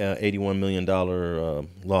that $81 million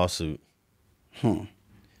lawsuit.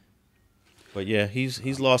 But yeah,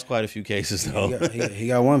 he's lost quite a few cases though. He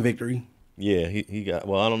got one victory. Yeah, he got.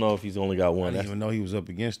 Well, I don't know if he's only got one. I didn't even know he was up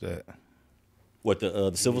against that. What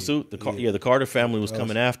the civil suit? The Carter family was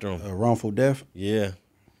coming after him. Wrongful death. Yeah.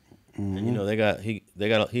 And you know he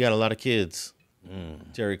got a lot of kids,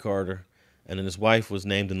 Terry Carter, and then his wife was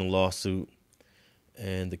named in the lawsuit,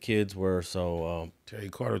 and the kids were Terry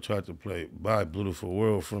Carter tried to buy Beautiful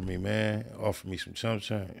World from me, man. Offered me some chump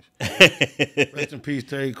change. Rest in peace,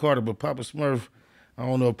 Terry Carter. But Papa Smurf, I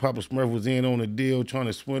don't know if Papa Smurf was in on the deal trying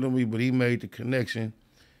to swindle me, but he made the connection.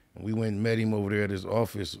 And we went and met him over there at his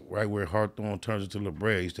office, right where Hawthorne turns into La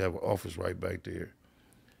Brea. He used to have an office right back there,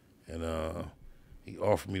 and he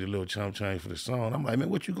offered me the little chump change for the song. I'm like,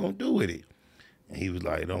 man, what you gonna do with it? And he was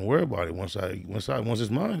like, don't worry about it. Once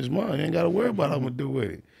it's mine, it's mine. You ain't gotta worry about what I'm gonna do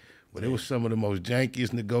with it. But it was some of the most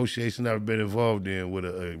jankiest negotiations I've been involved in with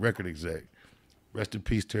a record exec. Rest in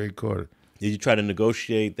peace, Terry Carter. Did you try to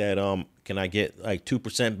negotiate that? Can I get like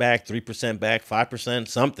 2% back, 3% back, 5%,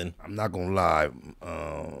 something? I'm not gonna lie.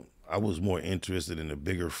 I was more interested in the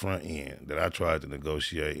bigger front end that I tried to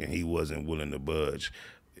negotiate, and he wasn't willing to budge.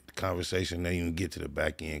 the conversation didn't even get to the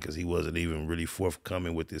back end because he wasn't even really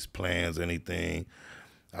forthcoming with his plans or anything.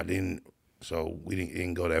 So we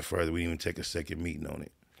didn't go that further. We didn't even take a second meeting on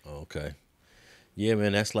it. Okay. Yeah,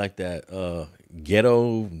 man, that's like that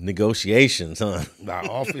ghetto negotiations, huh? Our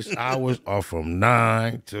office hours are from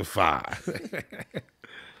 9 to 5.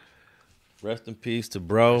 Rest in peace to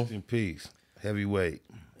bro. Rest in peace. Heavyweight.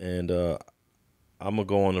 And I'm going to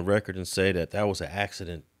go on the record and say that was an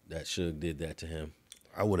accident that Suge did that to him.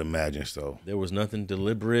 I would imagine so. There was nothing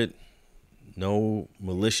deliberate, no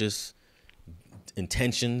malicious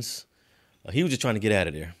intentions. He was just trying to get out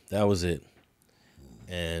of there. That was it.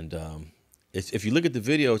 And if you look at the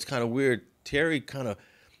video, it's kind of weird. Terry kind of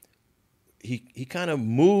he kind of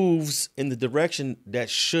moves in the direction that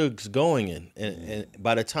Suge's going in, and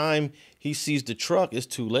by the time he sees the truck, it's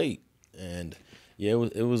too late. And yeah,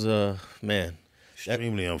 it was man,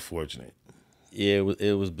 extremely unfortunate. Yeah,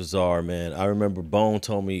 it was bizarre, man. I remember Bone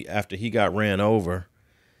told me after he got ran over,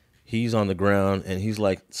 he's on the ground and he's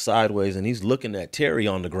like sideways and he's looking at Terry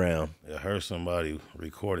on the ground. I heard somebody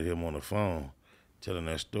recorded him on the phone telling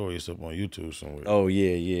that story. It's up on YouTube somewhere. Oh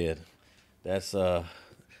yeah. That's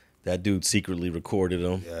that dude secretly recorded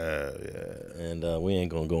him. Yeah. And we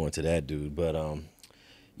ain't gonna go into that dude, but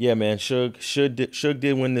yeah, man, Suge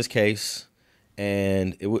did win this case,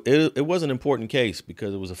 and it was an important case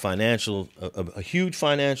because it was a huge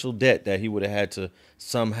financial debt that he would have had to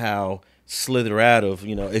somehow slither out of.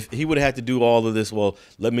 You know, if he would have had to do all of this, well,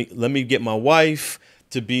 let me get my wife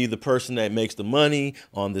to be the person that makes the money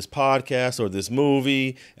on this podcast or this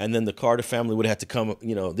movie, and then the Carter family would have to come.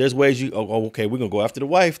 You know, there's ways okay, we're gonna go after the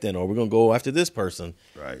wife then, or we're gonna go after this person.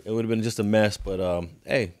 Right. It would have been just a mess, but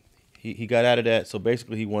hey, he got out of that. So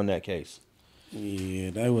basically, he won that case. Yeah,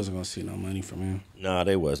 they wasn't gonna see no money from him. Nah,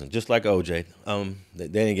 they wasn't. Just like OJ. They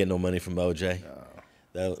didn't get no money from OJ.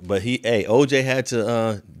 But OJ had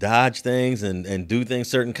to dodge things and do things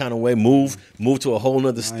certain kind of way, move to a whole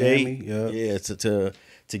nother state. Yeah,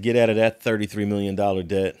 to get out of that $33 million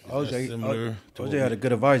debt. OJ had a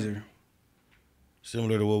good advisor.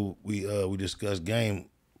 Similar to what we discussed, Game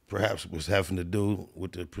perhaps was having to do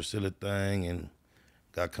with the Priscilla thing and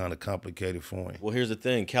got kind of complicated for him. Well, here's the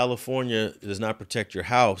thing. California does not protect your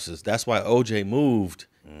houses. That's why OJ moved.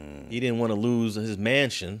 He didn't want to lose his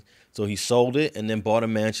mansion. So he sold it and then bought a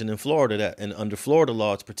mansion in Florida and under Florida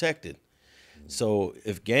law, it's protected. So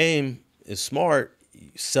if Game is smart,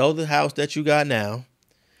 sell the house that you got now,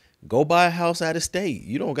 go buy a house out of state.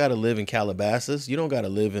 You don't got to live in Calabasas. You don't got to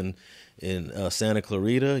live in Santa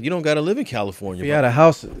Clarita. You don't got to live in California. If he had a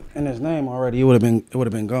house in his name already, it would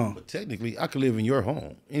have been gone. But technically, I could live in your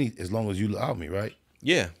home as long as you allow me, right?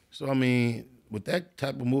 Yeah. So I mean, with that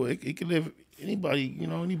type of move, he could live.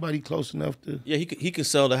 Anybody close enough to. Yeah, he could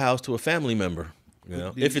sell the house to a family member,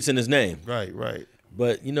 if it's in his name. Right.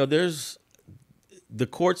 But the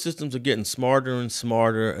court systems are getting smarter and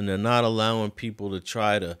smarter, and they're not allowing people to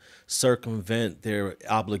try to circumvent their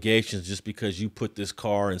obligations just because you put this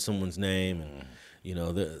car in someone's name. And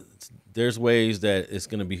there's ways that it's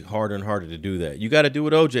going to be harder and harder to do that. You got to do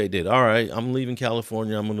what OJ did. All right, I'm leaving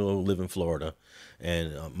California. I'm going to live in Florida.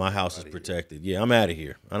 And my house is protected. Yeah, I'm out of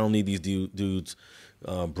here. I don't need these dudes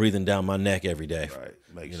breathing down my neck every day. Right,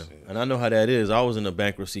 makes sense. And I know how that is. I was in a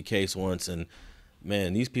bankruptcy case once, and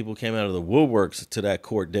man, these people came out of the woodworks to that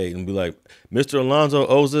court date and be like, Mr. Alonso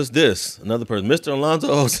owes us this. Another person, Mr.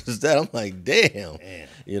 Alonso owes us that. I'm like, damn.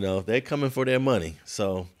 They're coming for their money.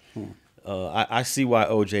 So I see why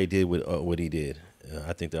OJ did what he did.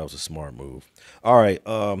 I think that was a smart move. All right,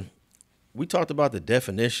 we talked about the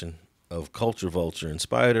definition of Culture Vulture and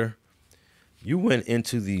Spider. You went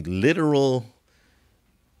into the literal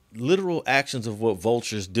actions of what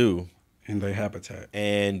vultures do in their habitat,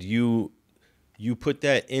 and you put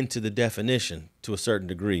that into the definition to a certain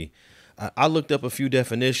degree. I looked up a few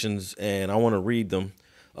definitions and I want to read them.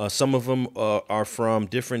 Some of them are from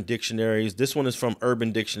different dictionaries. This one is from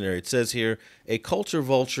Urban Dictionary. It says here, a culture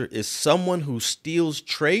vulture is someone who steals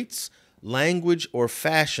traits, language, or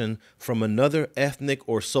fashion from another ethnic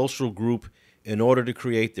or social group in order to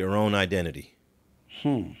create their own identity.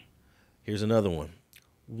 Here's another one.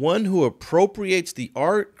 One who appropriates the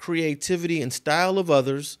art, creativity, and style of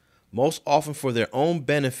others, most often for their own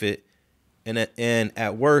benefit, and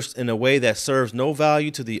at worst in a way that serves no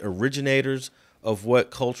value to the originators of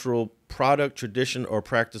what cultural product, tradition, or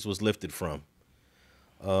practice was lifted from.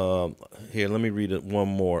 Here, let me read it one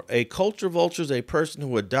more. A culture vulture is a person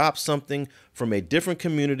who adopts something from a different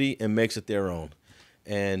community and makes it their own.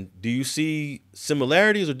 And do you see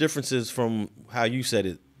similarities or differences from how you said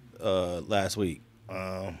it last week?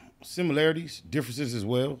 Similarities, differences as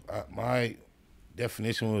well. My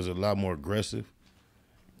definition was a lot more aggressive.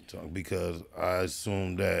 tongue because I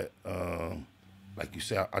assumed that, like you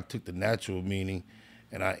said, I took the natural meaning,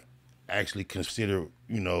 and I actually consider,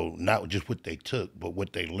 not just what they took, but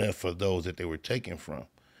what they left for those that they were taken from.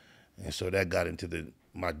 And so that got into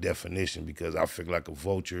my definition because I feel like a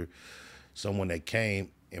vulture, someone that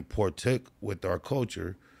came and partook with our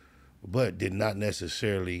culture, but did not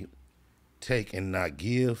necessarily take and not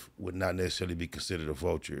give, would not necessarily be considered a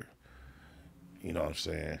vulture. You know what I'm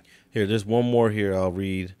saying? Here, there's one more here I'll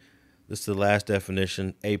read. This is the last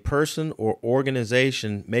definition. A person or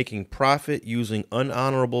organization making profit using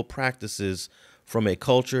unhonorable practices from a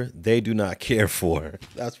culture they do not care for.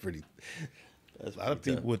 That's pretty. A lot of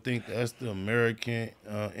people would think that's the American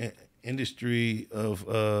industry of.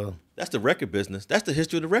 That's the record business. That's the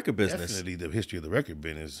history of the record business. Definitely the history of the record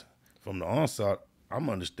business. From the onset, I'm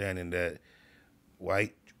understanding that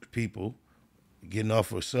white people getting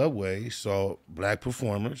off of subway saw black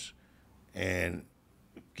performers and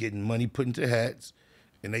getting money put into hats,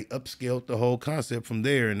 and they upscaled the whole concept from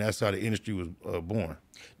there, and that's how the industry was born.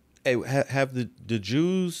 Hey, have the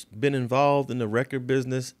Jews been involved in the record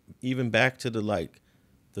business even back to the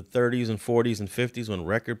 30s and 40s and 50s when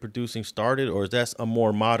record producing started, or is that a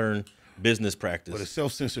more modern business practice? But the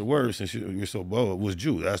self-censored word, since you're so bold, was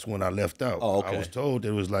Jew. That's when I left out. Oh, okay. I was told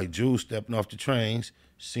there was like Jews stepping off the trains,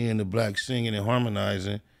 seeing the blacks singing and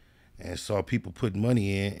harmonizing, and saw people putting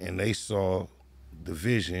money in, and they saw the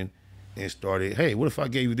vision and started, hey, what if I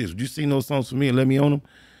gave you this? Would you sing those songs for me and let me own them?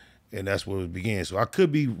 And that's where it began. So I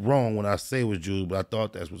could be wrong when I say it was Jews, but I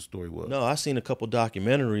thought that's what the story was. No, I seen a couple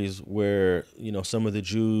documentaries where, some of the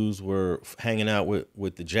Jews were hanging out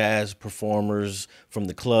with the jazz performers from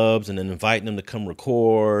the clubs and then inviting them to come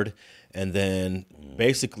record, and then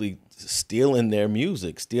basically stealing their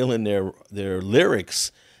music, stealing their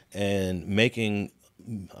lyrics, and making,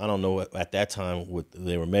 I don't know at that time what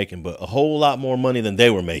they were making, but a whole lot more money than they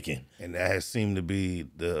were making. And that has seemed to be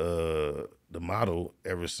the model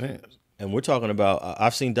ever since. And we're talking about,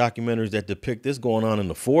 I've seen documentaries that depict this going on in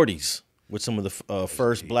the 40s with some of the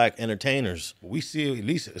first black entertainers. We see it at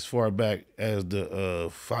least as far back as the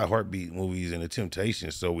Five Heartbeat movies and the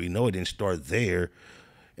Temptations, so we know it didn't start there.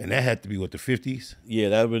 And that had to be, what, the 50s? Yeah,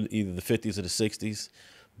 that would be either the 50s or the 60s.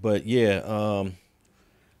 But yeah.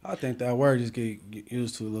 I think that word just get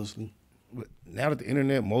used too loosely. But now that the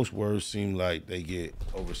internet, most words seem like they get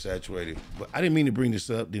oversaturated. But I didn't mean to bring this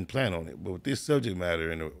up, didn't plan on it. But with this subject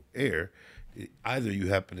matter in the air, either you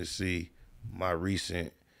happen to see my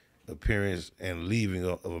recent appearance and leaving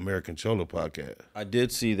of American Cholo podcast. I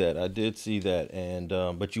did see that. And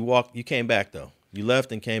but you came back though. You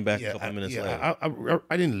left and came back a couple minutes later.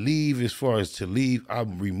 I didn't leave as far as to leave. I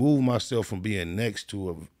removed myself from being next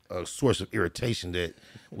to a source of irritation that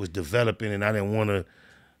was developing, and I didn't want to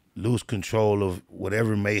lose control of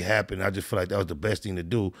whatever may happen. I just felt like that was the best thing to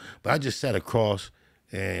do. But I just sat across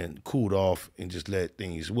and cooled off and just let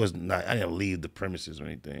things. I didn't leave the premises or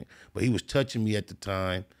anything. But he was touching me at the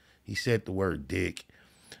time. He said the word dick.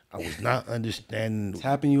 I was not understanding.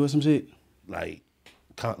 Tapping you with some shit?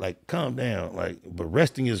 Calm down. But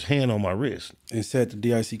resting his hand on my wrist. And said the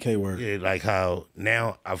DICK word. Yeah, like how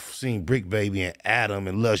now I've seen Brick Baby and Adam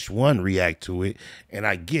and Lush One react to it. And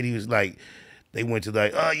I get he was like, they went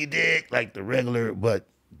to oh, you dick, like the regular, but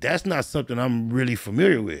that's not something I'm really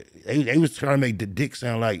familiar with. They was trying to make the dick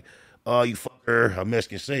sound like, oh, you fucker, how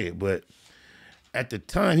Mexican say it. But at the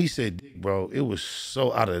time he said dick, bro, it was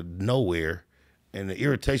so out of nowhere, and the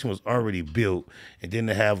irritation was already built. And then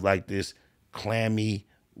to have like this clammy,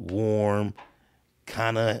 warm,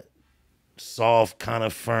 kind of soft, kind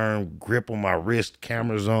of firm grip on my wrist,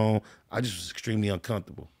 cameras on, I just was extremely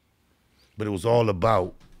uncomfortable. But it was all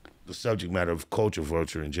about the subject matter of Culture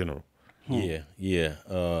Vulture in general. Yeah.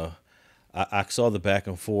 I saw the back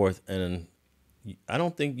and forth, and I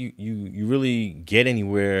don't think you really get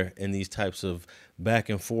anywhere in these types of back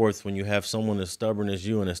and forth when you have someone as stubborn as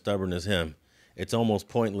you and as stubborn as him. It's almost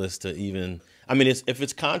pointless to even. I mean, if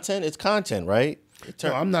it's content, right?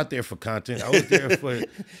 No, I'm not there for content. I was there for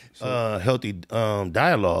healthy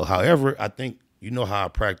dialogue. However, I think you know how I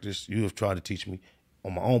practice. You have tried to teach me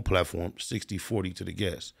on my own platform, 60-40 to the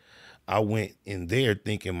guest. I went in there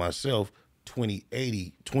thinking myself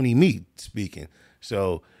 20-80, 20 me speaking.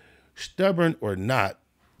 So stubborn or not,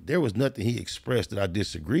 there was nothing he expressed that I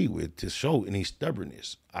disagreed with to show any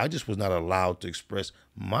stubbornness. I just was not allowed to express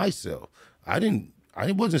myself. I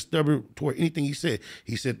wasn't stubborn toward anything he said.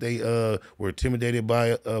 He said they were intimidated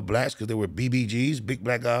by blacks because they were BBGs, big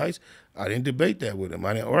black guys. I didn't debate that with him.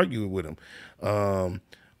 I didn't argue with him.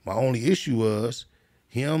 My only issue was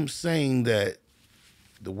him saying that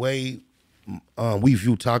the way we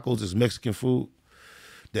view tacos as Mexican food,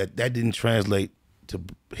 that didn't translate to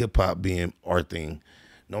hip hop being our thing.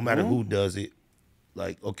 No matter who does it,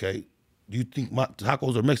 like, okay, do you think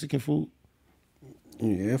tacos are Mexican food?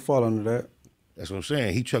 Yeah, it fall under that. That's what I'm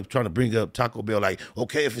saying. He trying to bring up Taco Bell, like,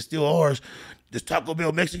 okay, if it's still ours, does Taco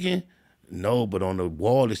Bell Mexican? No, but on the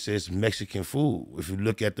wall it says Mexican food. If you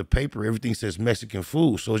look at the paper, everything says Mexican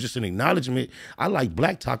food. So it's just an acknowledgement. I like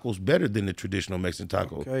black tacos better than the traditional Mexican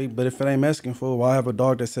taco. Okay, but if it ain't Mexican food, why have a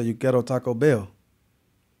dog that say you ghetto Taco Bell?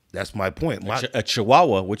 That's my point. A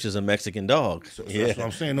Chihuahua, which is a Mexican dog. So that's what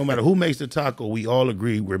I'm saying. No matter who makes the taco, we all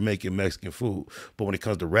agree we're making Mexican food. But when it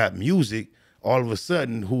comes to rap music, all of a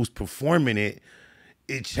sudden, who's performing it,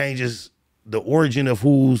 it changes the origin of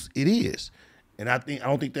whose it is. And I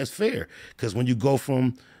don't think that's fair, because when you go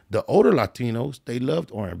from the older Latinos, they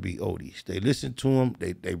loved R&B oldies. They listened to them.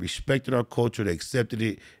 They respected our culture. They accepted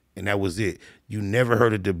it, and that was it. You never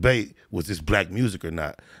heard a debate, was this black music or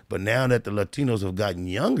not? But now that the Latinos have gotten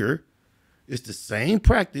younger, it's the same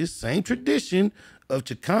practice, same tradition of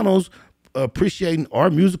Chicanos appreciating our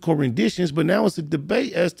musical renditions, but now it's a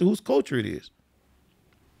debate as to whose culture it is.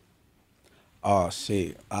 Oh,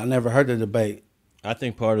 shit. I never heard the debate. I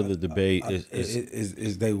think part of the debate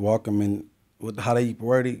is they walk them in with how they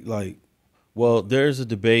word it, like. Well, there's a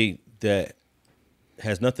debate that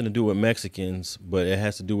has nothing to do with Mexicans, but it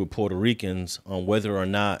has to do with Puerto Ricans on whether or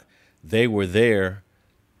not they were there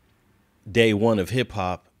day one of hip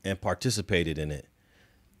hop and participated in it.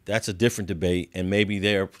 That's a different debate, and maybe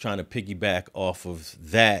they're trying to piggyback off of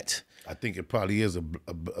that. I think it probably is a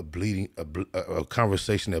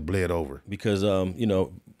conversation that bled over, because you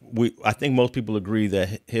know, I think most people agree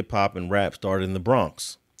that hip hop and rap started in the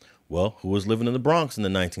Bronx. Well, who was living in the Bronx in the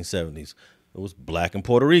 1970s? It was black and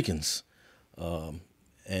Puerto Ricans.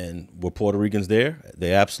 And were Puerto Ricans there?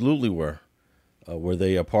 They absolutely were. Were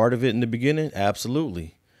they a part of it in the beginning?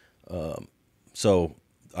 Absolutely. So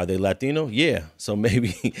are they Latino? Yeah. So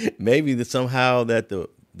maybe somehow that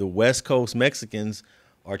the West Coast Mexicans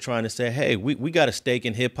are trying to say, hey, we got a stake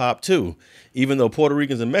in hip hop too, even though Puerto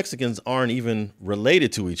Ricans and Mexicans aren't even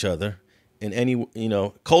related to each other in any,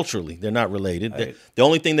 culturally, they're not related. The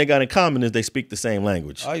only thing they got in common is they speak the same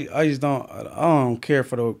language. I just don't care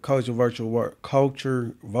for the culture vulture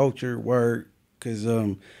word, because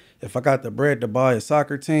if I got the bread to buy a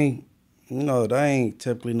soccer team, they ain't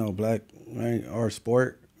typically no black, right, or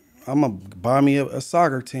sport. I'm gonna buy me a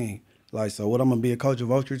soccer team. Like, so what, I'm gonna be a culture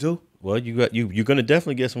vulture too? Well, you're gonna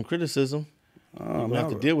definitely get some criticism. You're gonna have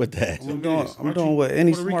to deal with that. I'm doing what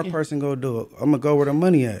any smart person go do. I'm gonna go where the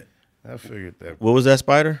money at. I figured that. What was that,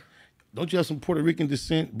 Spider? Don't you have some Puerto Rican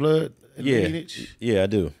descent, blood, and lineage? Yeah, I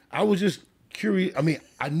do. I was just curious. I mean,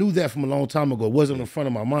 I knew that from a long time ago. It wasn't in front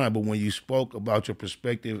of my mind, but when you spoke about your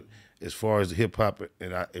perspective as far as hip hop,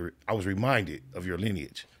 and I was reminded of your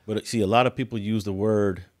lineage. But see, a lot of people use the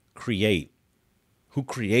word create. Who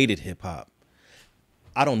created hip hop?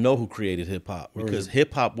 I don't know who created hip hop, because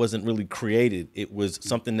hip hop wasn't really created. It was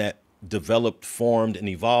something that developed, formed, and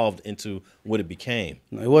evolved into what it became.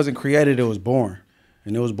 No, it wasn't created, it was born.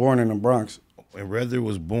 And it was born in the Bronx. And whether it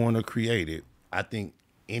was born or created, I think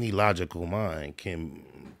any logical mind can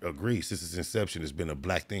agree, since its inception, it's been a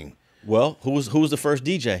black thing. Well, who was the first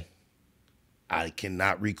DJ? I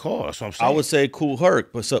cannot recall. That's what I'm saying. I would say Kool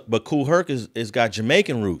Herc, but Kool Herc is got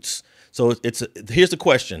Jamaican roots. So here's the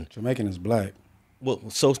question. Jamaican is black. Well,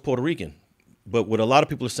 so's Puerto Rican. But what a lot of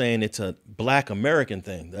people are saying, it's a black American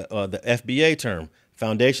thing. The FBA term,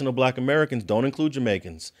 foundational black Americans, don't include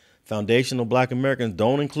Jamaicans. Foundational black Americans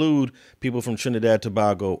don't include people from Trinidad,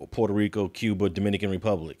 Tobago, Puerto Rico, Cuba, Dominican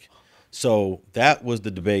Republic. So that was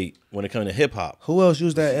the debate when it comes to hip hop. Who else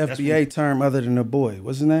used that FBA term other than the boy?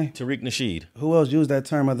 What's his name? Tariq Nasheed. Who else used that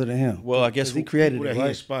term other than him? Well, I guess he created it, that right? He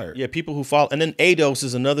inspired. Yeah, people who follow. And then ADOS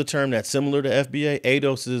is another term that's similar to FBA.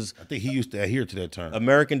 ADOS is, I think he used to adhere to that term.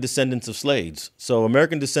 American Descendants of Slaves. So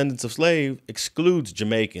American Descendants of Slave excludes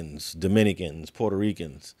Jamaicans, Dominicans, Puerto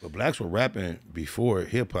Ricans. But blacks were rapping before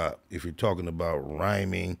hip hop, if you're talking about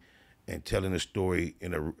rhyming and telling a story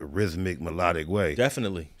in a rhythmic, melodic way.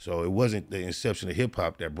 Definitely. So it wasn't the inception of hip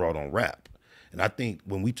hop that brought on rap. And I think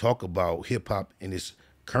when we talk about hip hop in its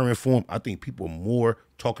current form, I think people are more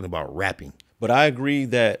talking about rapping. But I agree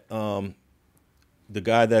that the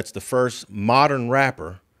guy that's the first modern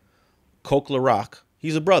rapper, Culture Vulture,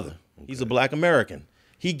 he's a brother. Okay. He's a black American.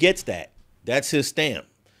 He gets that. That's his stamp.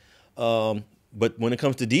 But when it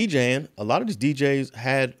comes to DJing, a lot of these DJs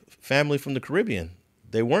had family from the Caribbean.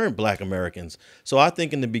 They weren't black Americans. So I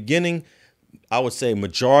think in the beginning, I would say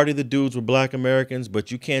majority of the dudes were black Americans,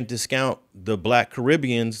 but you can't discount the black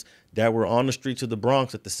Caribbeans that were on the streets of the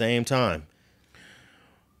Bronx at the same time.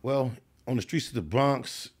 Well, on the streets of the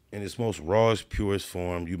Bronx, in its most rawest, purest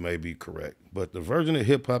form, you may be correct. But the version of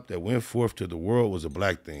hip hop that went forth to the world was a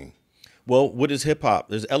black thing. Well, what is hip hop?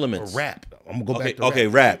 There's elements. Or rap. I'm gonna go back to okay,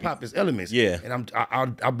 rap. rap. Hip hop is elements. Yeah. And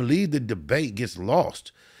I believe the debate gets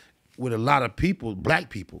lost with a lot of people, black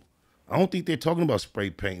people. I don't think they're talking about spray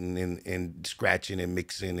painting and scratching and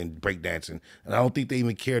mixing and breakdancing. And I don't think they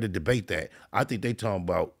even care to debate that. I think they talking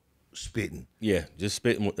about spitting. Yeah, just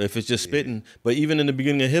spitting. If it's just spitting, but even in the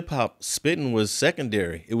beginning of hip hop, spitting was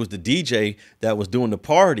secondary. It was the DJ that was doing the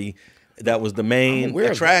party that was the main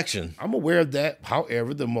attraction. I'm aware of that.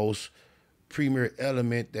 However, the most premier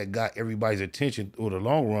element that got everybody's attention over the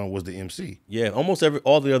long run was the MC. Yeah, almost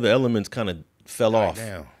all the other elements kind of fell off.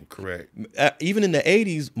 Down, correct. Even in the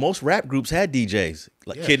 80s, most rap groups had DJs,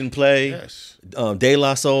 like Yes, Kid and Play, yes. De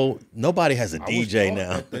La Soul. Nobody has a DJ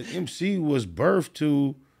now. The MC was birthed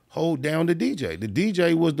to hold down the DJ. The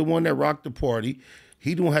DJ was the one that rocked the party.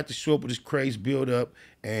 He don't have to show up with his craze build up,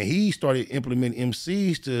 and he started implementing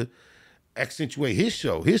MCs to accentuate his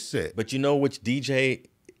show, his set. But you know which DJ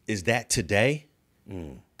is that today?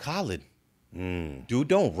 Khaled. Dude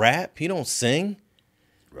don't rap. He don't sing.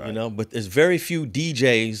 Right. You know, but there's very few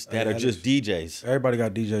DJs that are just DJs. Everybody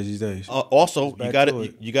got DJs these days. Also,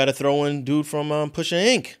 you got to throw in dude from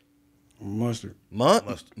Pusha Inc. Mustard.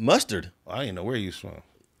 Mustard. I didn't know where he was from.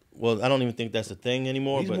 Well, I don't even think that's a thing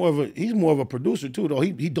anymore. He's more of a producer too, though.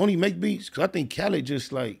 He don't he make beats? Because I think Khaled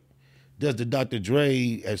just like does the Dr.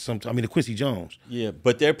 Dre at some time. I mean, the Quincy Jones. Yeah,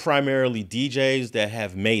 but they're primarily DJs that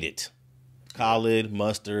have made it. Khaled,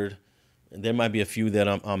 Mustard, and there might be a few that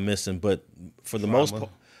I'm missing, but for the most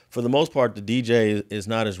part, the DJ is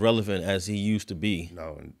not as relevant as he used to be.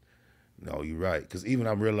 No, you're right. Because even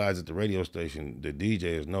I realized at the radio station, the DJ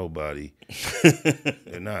is nobody.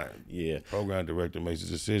 They're not. Yeah. Program director makes a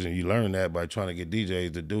decision. You learn that by trying to get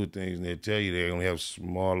DJs to do things, and they tell you they only have a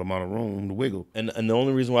small amount of room to wiggle. And the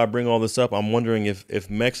only reason why I bring all this up, I'm wondering if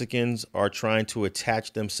Mexicans are trying to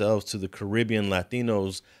attach themselves to the Caribbean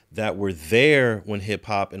Latinos that were there when hip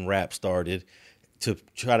hop and rap started to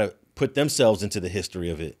try to put themselves into the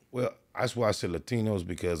history of it. Well, that's why I said Latinos,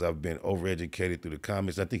 because I've been overeducated through the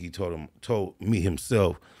comments. I think he told me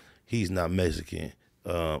himself he's not Mexican,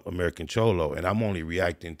 American Cholo, and I'm only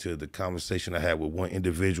reacting to the conversation I had with one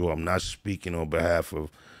individual. I'm not speaking on behalf of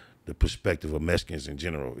the perspective of Mexicans in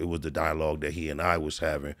general. It was the dialogue that he and I was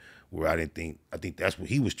having, where I think that's what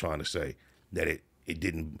he was trying to say, that it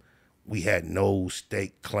didn't. We had no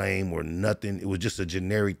stake claim or nothing. It was just a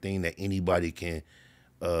generic thing that anybody can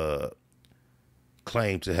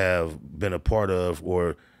claim to have been a part of,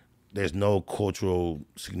 or there's no cultural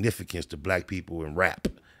significance to black people in rap,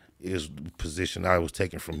 is the position I was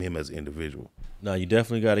taking from him as an individual. No, you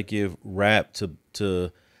definitely got to give rap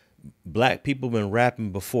to black people. Been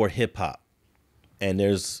rapping before hip hop, and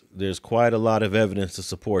there's quite a lot of evidence to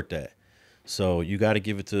support that. So you got to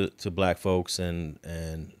give it to black folks, and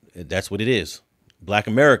that's what it is. Black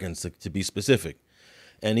Americans, to be specific.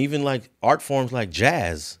 And even like art forms like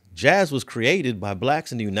jazz. Jazz was created by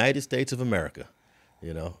blacks in the United States of America.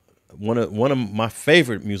 You know, one of my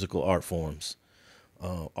favorite musical art forms,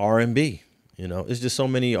 R&B. You know, it's just so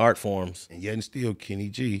many art forms. And yet and still, Kenny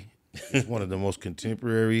G is one of the most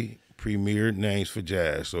contemporary premier names for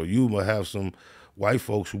jazz. So you will have some white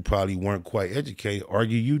folks who probably weren't quite educated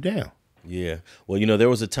argue you down. Yeah. Well, you know, there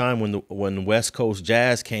was a time when West Coast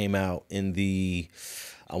jazz came out in the,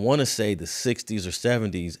 I want to say the 60s or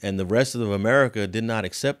 70s, and the rest of America did not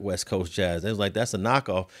accept West Coast jazz. They was like, that's a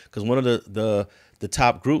knockoff, because one of the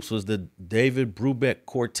top groups was the David Brubeck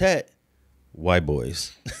Quartet, white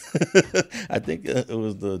boys. I think it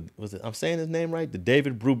was I'm saying his name right? The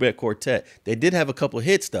David Brubeck Quartet. They did have a couple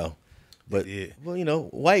hits though. But, well, you know,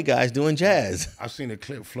 white guys doing jazz. I've seen a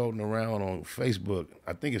clip floating around on Facebook.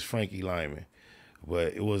 I think it's Frankie Lyman.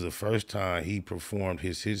 But it was the first time he performed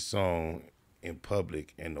his song in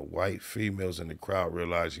public, and the white females in the crowd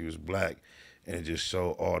realized he was black, and it just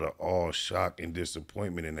showed all shock and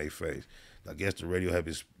disappointment in their face. I guess the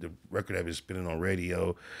record had been spinning on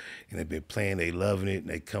radio, and they've been playing, they loving it, and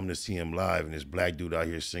they come to see him live, and this black dude out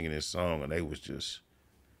here singing his song, and they was just...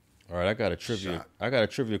 All right, I got a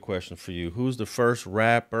trivia question for you. Who's the first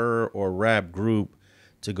rapper or rap group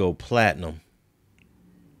to go platinum?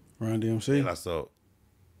 Run DMC. I saw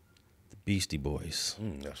the Beastie Boys.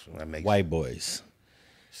 That's what that makes white boys.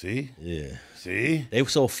 See? Yeah. See? They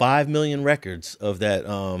sold 5 million records of that.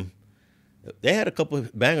 They had a couple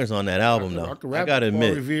of bangers on that album, though. I gotta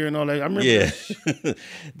admit. Revere and all that. I remember. Yeah.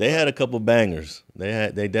 They had a couple bangers.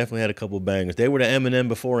 They definitely had a couple bangers. They were the Eminem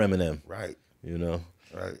before Eminem. Right. You know.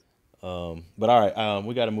 Right. But all right,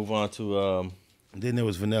 we got to move on to. Then there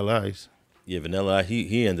was Vanilla Ice. Yeah, Vanilla,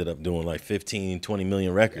 he ended up doing like 15, 20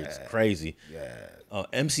 million records. Yeah. Crazy. Yeah.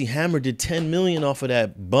 MC Hammer did 10 million off of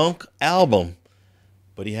that Bunk album,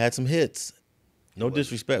 but he had some hits. No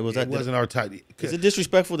disrespect. It wasn't our type. Is it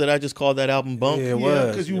disrespectful that I just called that album Bunk? Yeah, it was.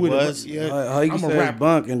 because you It would was? have. Yeah, How you can I'm a say rapper.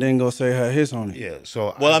 Bunk and then go say her hits on it? Yeah,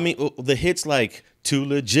 so Well, I mean, the hits like Too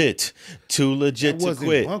Legit that to wasn't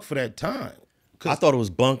Quit. Bunk for that time. I thought it was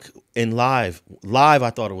Bunk in live. Live, I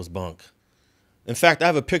thought it was Bunk. In fact, I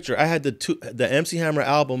have a picture. I had the MC Hammer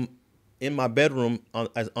album in my bedroom on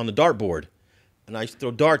the dartboard, and I used to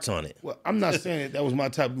throw darts on it. Well, I'm not saying that was my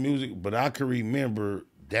type of music, but I can remember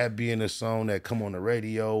that being a song that come on the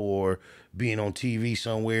radio or being on TV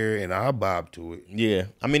somewhere, and I bob to it. Yeah,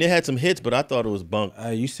 I mean, it had some hits, but I thought it was Bunk.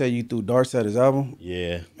 You say you threw darts at his album?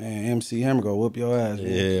 Yeah, Man, MC Hammer go whoop your ass. Man.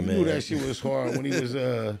 yeah, You man. knew that shit was hard when he was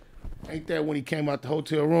ain't that when he came out the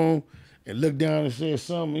hotel room and looked down and said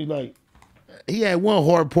something? He like he had one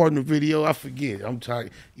hard part in the video. I forget. I'm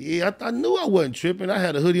tired. Yeah, I knew I wasn't tripping. I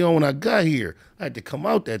had a hoodie on when I got here. I had to come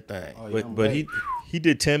out that thing. But he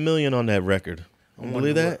did 10 million on that record. You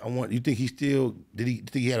believe that? You think he still did? He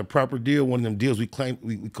think he had a proper deal? One of them deals we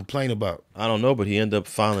complain about, I don't know, but he ended up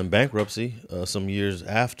filing bankruptcy some years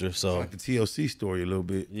after. So like the TLC story a little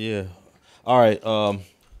bit. yeah. All right.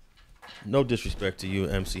 No disrespect to you,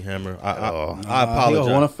 MC Hammer. I apologize.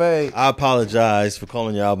 He wanna fade. I apologize for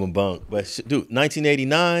calling your album Bunk. But dude,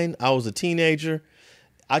 1989, I was a teenager.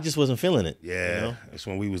 I just wasn't feeling it. Yeah, you know? that's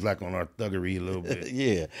when we was like on our thuggery a little bit.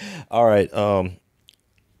 Yeah. All right.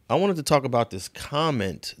 I wanted to talk about this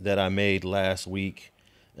comment that I made last week,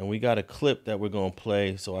 and we got a clip that we're going to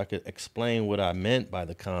play so I could explain what I meant by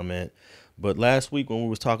the comment. But last week when we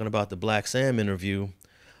was talking about the Black Sam interview,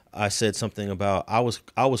 I said something about I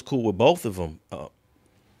was cool with both of them,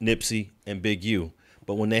 Nipsey and Big U.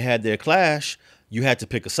 But when they had their clash, you had to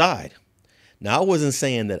pick a side. Now, I wasn't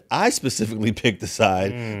saying that I specifically picked the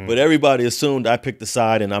side, but everybody assumed I picked the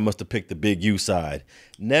side and I must have picked the Big U side.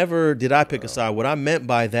 Never did I pick a side. What I meant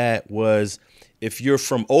by that was if you're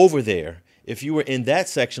from over there, if you were in that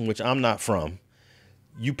section, which I'm not from,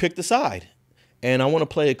 you pick the side. And I want to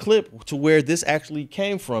play a clip to where this actually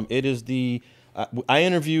came from. It is I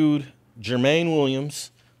interviewed Jermaine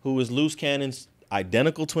Williams, who is Luce Cannon's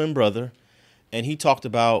identical twin brother, and he talked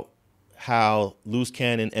about how Luce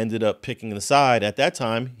Cannon ended up picking the side. At that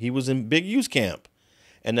time, he was in Big U's camp.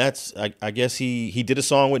 And that's, I guess he did a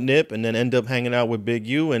song with Nip and then ended up hanging out with Big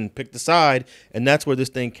U and picked the side. And that's where this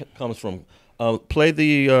thing comes from. Play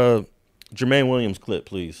the Jermaine Williams clip,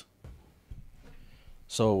 please.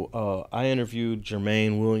 So I interviewed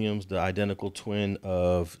Jermaine Williams, the identical twin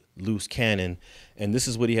of Luce Cannon. And this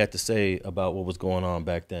is what he had to say about what was going on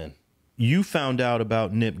back then. You found out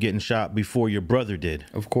about Nip getting shot before your brother did.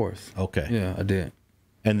 Of course. Okay. Yeah, I did.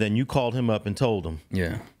 And then you called him up and told him.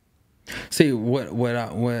 Yeah. See what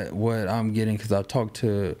I'm getting, because I talked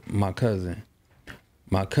to my cousin.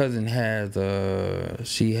 My cousin has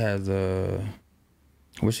she has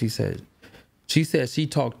what she said. She said she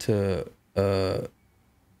talked to her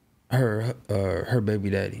baby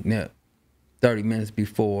daddy Nip 30 minutes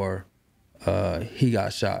before he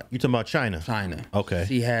got shot. You talking about China? China. Okay.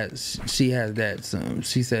 She has that.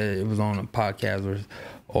 She said it was on a podcast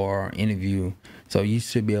or interview. So you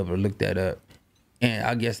should be able to look that up. And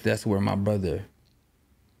I guess that's where my brother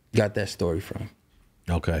got that story from.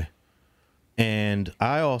 Okay. And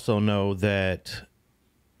I also know that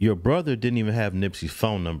your brother didn't even have Nipsey's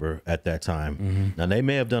phone number at that time. Mm-hmm. Now, they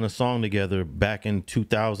may have done a song together back in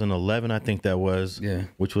 2011, I think that was. Yeah.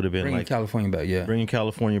 Which would have been Bringing California back, yeah. Bringing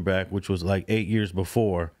California Back, which was like 8 years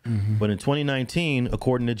before. Mm-hmm. But in 2019,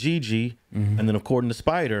 according to Gigi, mm-hmm. and then according to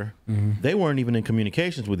Spider, mm-hmm. they weren't even in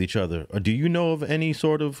communications with each other. Or do you know of any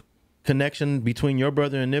sort of connection between your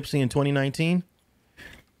brother and Nipsey in 2019?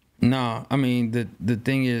 No, I mean, the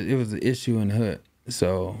thing is, it was an issue in the hood.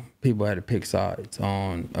 So people had to pick sides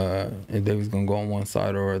on if they was going to go on one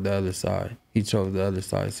side or the other side. He chose the other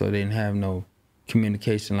side. So they didn't have no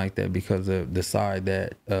communication like that because of the side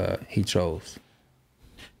that he chose.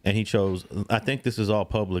 And he chose, I think this is all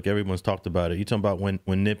public. Everyone's talked about it. You talking about when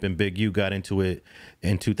Nip and Big U got into it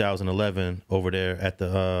in 2011 over there at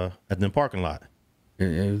the parking lot.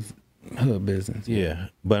 It was hood business. Yeah,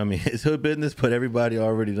 but I mean, it's hood business, but everybody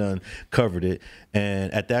already done covered it.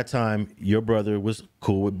 And at that time, your brother was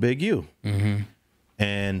cool with Big U. Mm-hmm.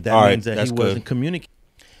 And that means that he wasn't communicating.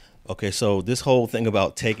 Okay, so this whole thing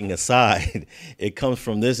about taking a side, it comes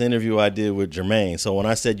from this interview I did with Jermaine. So when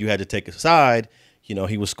I said you had to take a side, you know,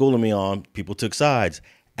 he was schooling me on people took sides.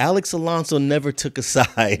 Alex Alonso never took a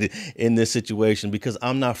side in this situation because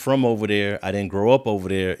I'm not from over there. I didn't grow up over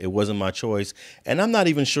there. It wasn't my choice. And I'm not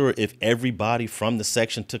even sure if everybody from the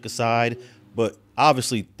section took a side, but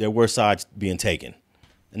obviously there were sides being taken.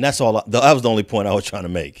 And that's all. That was the only point I was trying to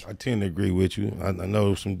make. I tend to agree with you. I know there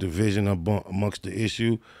was some division amongst the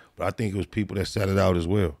issue, but I think it was people that sat it out as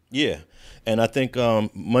well. Yeah. And I think,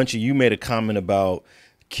 Munchie, you made a comment about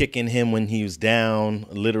kicking him when he was down,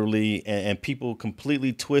 literally, and people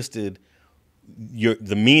completely twisted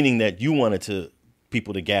the meaning that you wanted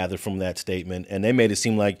people to gather from that statement, and they made it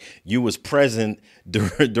seem like you was present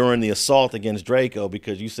during the assault against Draco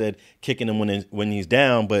because you said kicking him when he's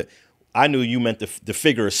down, but I knew you meant the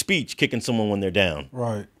figure of speech, kicking someone when they're down.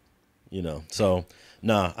 Right. You know, so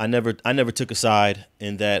nah, I never took a side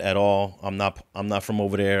in that at all. I'm not from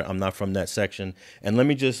over there. I'm not from that section. And let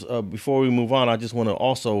me just before we move on, I just want to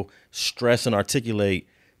also stress and articulate: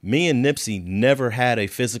 me and Nipsey never had a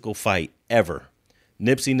physical fight ever.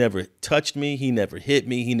 Nipsey never touched me. He never hit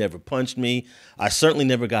me. He never punched me. I certainly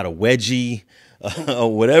never got a wedgie.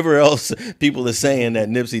 Whatever else people are saying that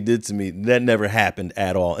Nipsey did to me, that never happened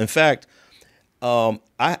at all. In fact,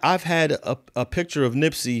 I've had a picture of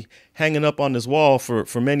Nipsey hanging up on this wall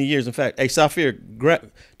for many years. In fact, hey, Safir,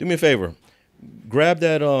 do me a favor. Grab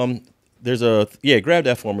that. Grab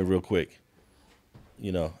that for me real quick.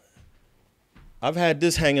 You know, I've had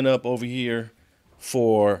this hanging up over here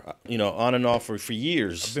for, on and off for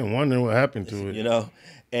years. I've been wondering what happened to it.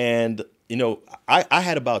 And, I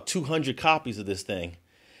had about 200 copies of this thing.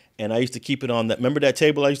 And I used to keep it on that. Remember that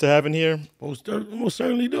table I used to have in here? Most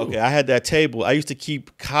certainly do. Okay, I had that table. I used to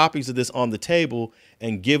keep copies of this on the table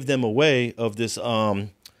and give them away of this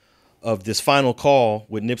final call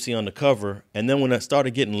with Nipsey on the cover. And then when it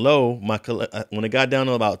started getting low, when it got down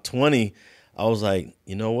to about 20, I was like,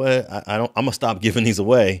 you know what? I'm gonna stop giving these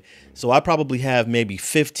away. So I probably have maybe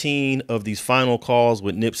 15 of these final calls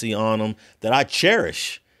with Nipsey on them that I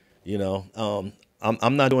cherish. I'm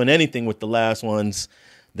not doing anything with the last ones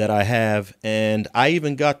that I have, and I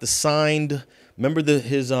even got the signed. Remember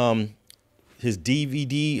his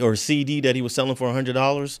DVD or CD that he was selling for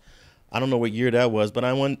 $100? I don't know what year that was, but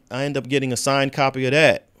I ended up getting a signed copy of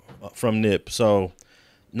that from Nip. So,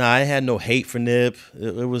 I had no hate for Nip.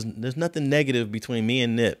 There's nothing negative between me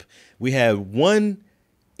and Nip. We had one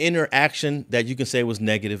interaction that you can say was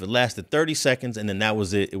negative. It lasted 30 seconds, and then that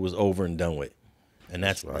was it. It was over and done with. And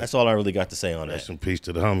that's all I really got to say on that. Rest in peace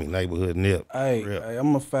to the homie, neighborhood Nip. Hey,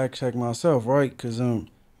 I'm gonna fact check myself, right? Cause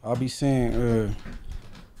I'll be saying,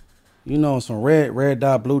 some red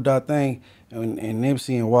dot, blue dot thing, and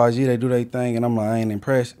Nipsey and YG, they do their thing, and I'm like, I ain't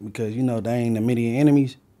impressed because they ain't immediate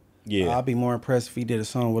enemies. Yeah, I'd be more impressed if he did a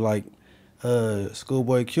song with like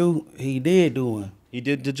Schoolboy Q. He did do one. He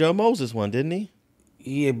did the Joe Moses one, didn't he?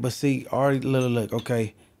 Yeah, but see, already look,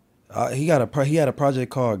 okay, he had a project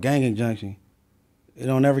called Gang Injunction. It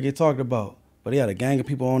don't never get talked about. But he had a gang of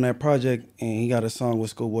people on that project, and he got a song with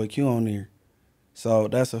Schoolboy Q on there. So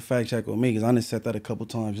that's a fact check with me, because I done said that a couple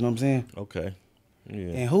times. You know what I'm saying? Okay. Yeah.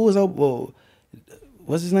 And who was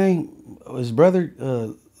what's his name? His brother,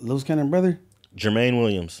 Luce Cannon brother? Jermaine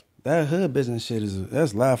Williams. That hood business shit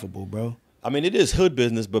that's laughable, bro. I mean, it is hood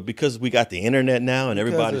business, but because we got the internet now and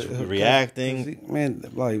everybody's reacting. Man,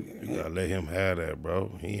 like, you gotta let him have that,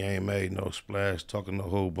 bro. He ain't made no splash talking a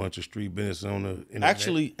whole bunch of street business on the internet.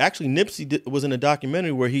 Actually, Nipsey was in a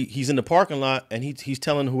documentary where he's in the parking lot and he's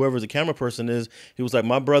telling whoever the camera person is, he was like,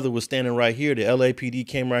 my brother was standing right here. The LAPD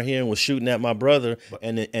came right here and was shooting at my brother,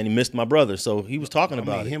 and he missed my brother. So he was talking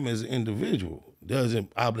about him as an individual.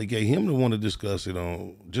 Doesn't obligate him to want to discuss it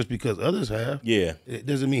on just because others have. Yeah, it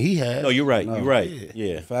doesn't mean he has. No, you're right. You're right.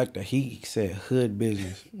 Yeah. The fact that he said hood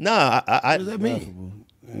business. Nah, what does that mean?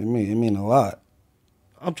 It mean a lot.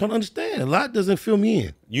 I'm trying to understand. A lot doesn't fill me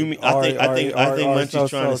in. You mean? I think Munchie's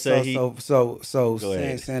trying to say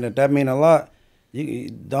saying that mean a lot. You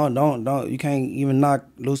don't you can't even knock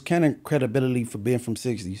Luce Cannon credibility for being from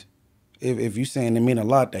 '60s. If you saying it mean a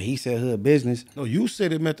lot that he said hood business. No, you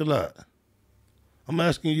said it meant a lot. I'm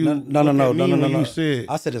asking you. No. You said,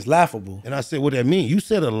 I said it's laughable, and I said what that mean. You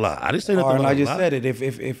said a lot. I didn't say nothing. And I just said it.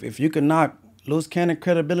 If you can knock Luce Cannon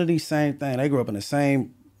credibility, same thing. They grew up in the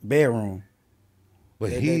same bedroom.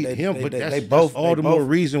 But that's all the more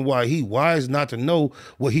reason why he wise not to know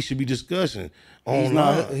what he should be discussing.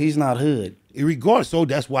 He's not hood. Regardless, so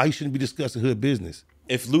that's why he shouldn't be discussing hood business.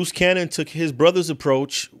 If Luce Cannon took his brother's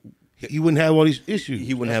approach, he wouldn't have all these issues.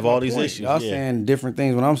 He wouldn't have all these issues. Y'all saying different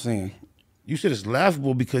things when I'm saying. You said it's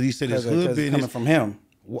laughable because he said it's hood business. Coming from him.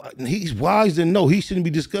 He's wise to know he shouldn't be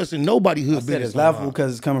discussing nobody hood business. It's laughable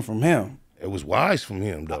because it's coming from him. It was wise from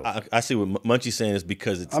him, though. I see what Munchie's saying is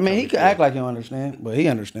because it's. I mean, he could act like he don't understand, but he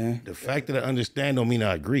understand. The fact that I understand don't mean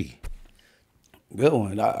I agree. Good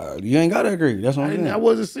one. You ain't gotta agree. That's what I'm saying. I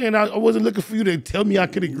wasn't saying I wasn't looking for you to tell me I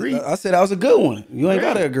could agree. I said that was a good one. You ain't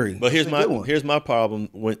gotta agree. But here's my problem.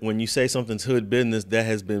 When you say something's hood business that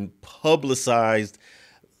has been publicized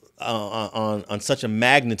on such a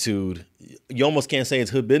magnitude, you almost can't say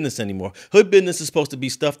it's hood business anymore. Hood business is supposed to be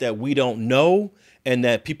stuff that we don't know and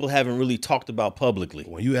that people haven't really talked about publicly.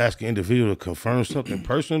 When you ask an individual to confirm something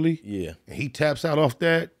personally, yeah, and he taps out off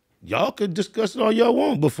that, y'all could discuss it all y'all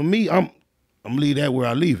want. But for me, I'm gonna leave that where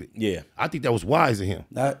I leave it. Yeah, I think that was wise of him.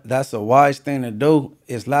 That's a wise thing to do.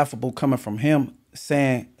 It's laughable coming from him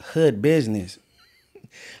saying hood business.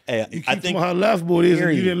 Hey, You keep talking how laughable it is,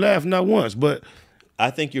 and you didn't laugh not once. But I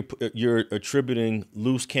think you're attributing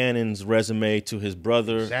Luce Cannon's resume to his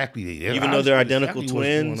brother. Exactly. Even though they're identical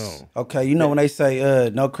twins. Okay, you know when they say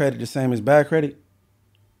no credit the same as bad credit?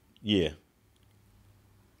 Yeah.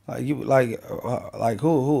 Like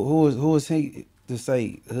who is he to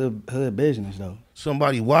say hood business though?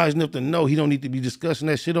 Somebody wise enough to know he don't need to be discussing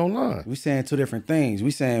that shit online. We saying two different things. We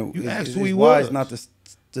saying You asked it's who he wise was. not to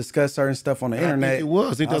discuss certain stuff on the internet. I think it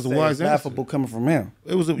was. I think that's a wise it's laughable coming from him.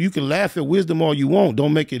 It was. You can laugh at wisdom all you want.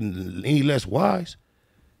 Don't make it any less wise.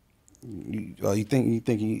 You think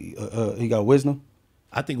he got wisdom?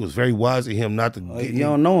 I think it was very wise of him not to. You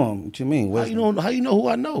don't know him. What you mean? Wisdom? How you know who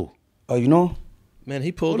I know? Oh, you know him? Man,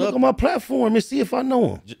 he pulled Look up. on my platform and see if I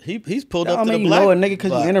know him. He's pulled I up to mean, the you black. know a nigga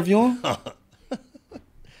because you interview him.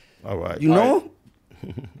 All right. You know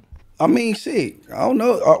him? I mean, shit. I don't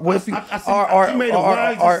know. He made a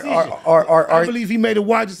wise decision. I believe he made a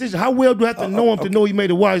wise decision. How well do I have to know him to know he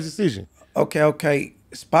made a wise decision? Okay.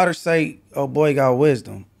 Spider say, "Oh boy, got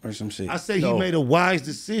wisdom" or some shit. I say he made a wise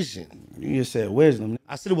decision. You just said wisdom.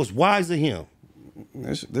 I said it was wise of him.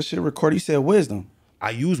 This shit recorded. You said wisdom. I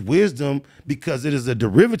use wisdom because it is a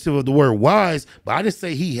derivative of the word wise, but I didn't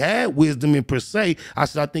say he had wisdom in per se. I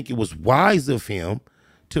said I think it was wise of him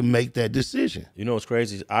to make that decision. You know what's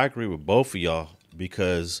crazy? I agree with both of y'all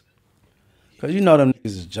because you know them niggas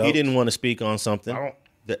is jokes. he didn't want to speak on something.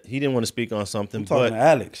 He didn't want to speak on something. I'm talking to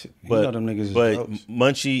Alex. You But know them niggas is but jokes.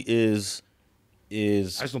 Munchie is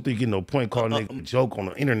I just don't think you get no point calling nigga a joke on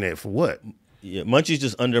the internet for what? yeah. Munchie's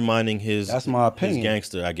just undermining his. That's my opinion. His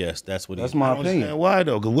gangster, I guess. That's what. That's he, my I don't understand opinion. why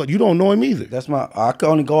though? Because what you don't know him either. I can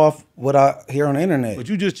only go off what I hear on the internet. But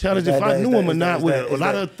you just challenged if I knew him or not with a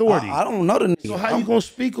lot of authority. I don't know the nigga. So how you gonna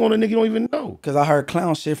speak on a nigga you don't even know? Because I heard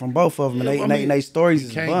clown shit from both of them, and they stories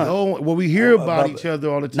is Can't blunt. go. Well, we hear about each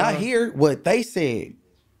other all the time. Not hear what they said.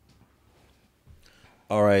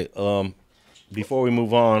 all right. Before we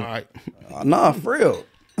move on, All right. Nah, for real.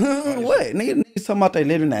 What? Niggas talking about they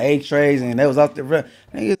lived in the X-rays and they was out there.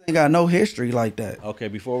 Niggas ain't got no history like that. okay.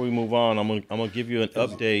 Before we move on, I'm gonna give you an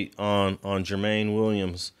update on Jermaine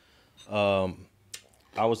Williams. I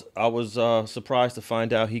was surprised to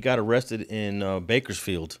find out he got arrested in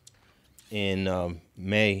Bakersfield in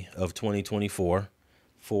May of 2024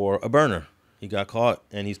 for a burner. He got caught,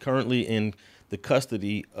 and he's currently in the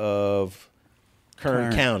custody of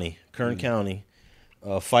Kern County,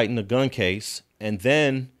 fighting a gun case. And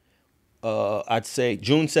then I'd say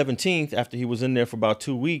June 17th, after he was in there for about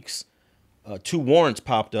 2 weeks, 2 warrants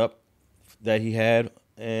popped up that he had,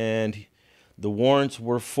 and the warrants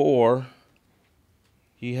were for.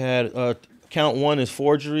 He had count 1 is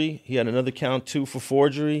forgery. He had another count 2 for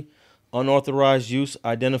forgery, unauthorized use,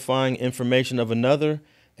 identifying information of another,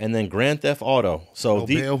 and then grand theft auto. So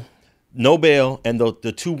no bail, and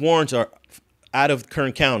the 2 warrants are out of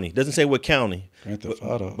Kern County. Doesn't say what county. Grand Theft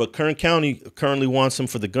Auto. But Kern County currently wants him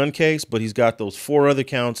for the gun case, but he's got those 4 other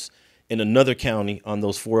counts in another county on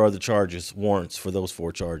those 4 other charges, warrants for those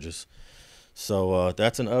 4 charges. So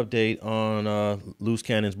that's an update on Luce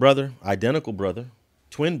Cannon's brother, identical brother,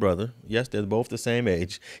 twin brother. Yes, they're both the same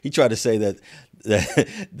age. He tried to say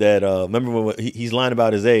that remember when he's lying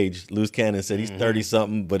about his age. Luce Cannon said he's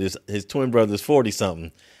 30-something, but his twin brother's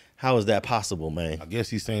 40-something. How is that possible, man? I guess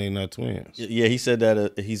he's saying they're not twins. Yeah, he said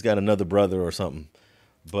that he's got another brother or something.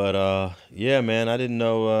 But yeah, man, I didn't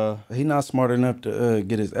know. He not smart enough to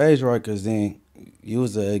get his age right, because then you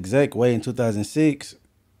was an exec way in 2006,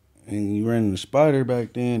 and you ran the Spider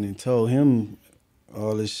back then and told him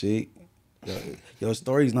all this shit. Your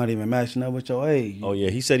story's not even matching up with your age. Oh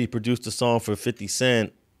yeah, he said he produced a song for 50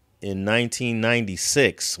 Cent in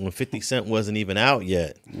 1996 when 50 Cent wasn't even out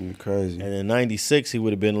yet. Crazy. And in 96, he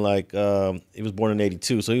would have been like, he was born in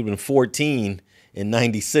 82, so he would have been 14 in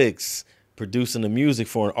 96, producing the music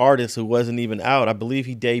for an artist who wasn't even out. I believe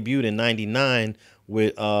he debuted in 99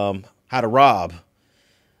 with How to Rob.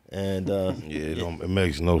 And it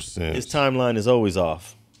makes no sense. his timeline is always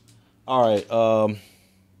off. All right.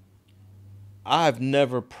 I've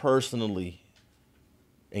never personally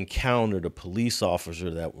encountered a police officer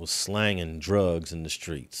that was slanging drugs in the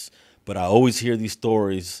streets, but I always hear these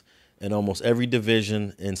stories in almost every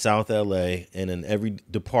division in South LA and in every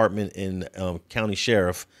department in county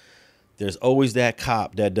sheriff. There's always that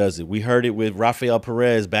cop that does it. We heard it with Rafael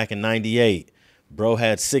Perez back in '98. Bro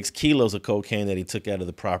had 6 kilos of cocaine that he took out of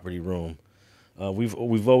the property room.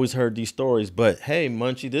 We've always heard these stories, but hey,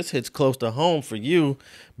 Munchie, this hits close to home for you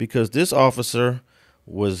because this officer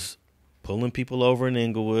was pulling people over in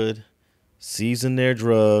Inglewood, seizing their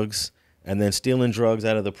drugs, and then stealing drugs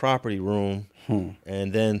out of the property room,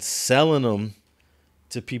 and then selling them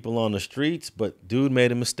to people on the streets. But dude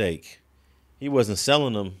made a mistake. He wasn't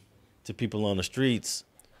selling them to people on the streets.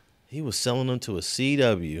 He was selling them to a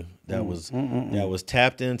CW that was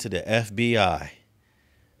tapped into the FBI.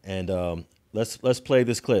 And let's play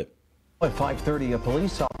this clip. At 5:30, a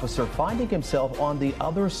police officer finding himself on the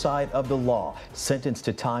other side of the law, sentenced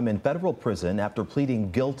to time in federal prison after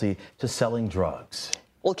pleading guilty to selling drugs.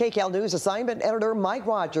 Well, KCAL News assignment editor Mike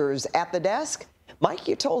Rogers at the desk. Mike,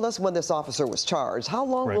 you told us when this officer was charged. How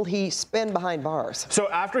long will he spend behind bars?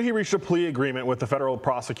 So after he reached a plea agreement with the federal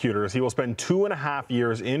prosecutors, he will spend 2.5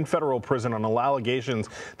 years in federal prison on allegations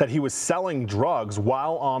that he was selling drugs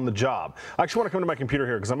while on the job. I actually want to come to my computer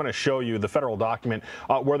here because I'm going to show you the federal document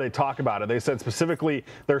where they talk about it. They said specifically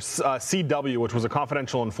there's CW, which was a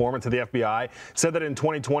confidential informant to the FBI, said that in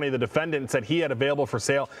 2020 the defendant said he had available for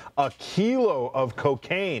sale 1 kilo of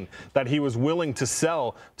cocaine that he was willing to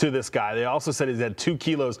sell to this guy. They also said he had 2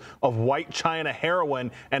 kilos of white China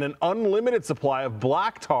heroin and an unlimited supply of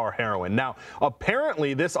black tar heroin. Now,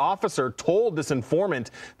 apparently this officer told this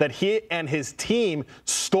informant that he and his team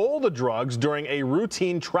stole the drugs during a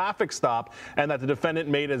routine traffic stop and that the defendant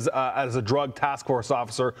made as a drug task force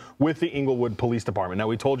officer with the Inglewood Police Department. Now,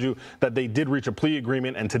 we told you that they did reach a plea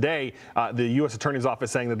agreement, and today the U.S. Attorney's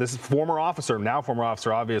Office saying that this former officer, now former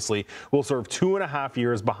officer obviously, will serve 2.5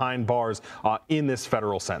 years behind bars in this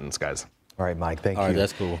federal sentence, guys. All right, Mike, thank you. All right,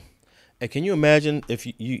 that's cool. Hey, can you imagine if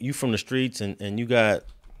you from the streets and you got,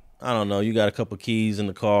 I don't know, you got a couple keys in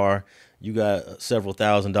the car, you got several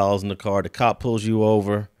 $1,000s in the car, the cop pulls you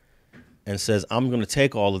over and says, I'm going to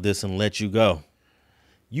take all of this and let you go.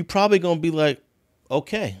 You probably going to be like,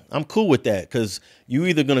 okay, I'm cool with that, because you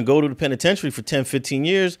either going to go to the penitentiary for 10, 15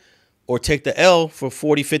 years or take the L for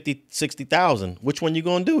 40, 50, 60,000. Which one you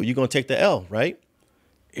going to do? You're going to take the L, right?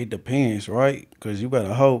 It depends, right? Because you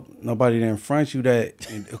better hope nobody didn't front you that,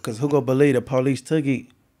 because who gonna believe the police took it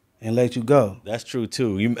and let you go? That's true,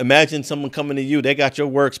 too. You imagine someone coming to you, they got your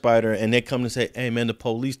work, Spider, and they come to say, hey, man, the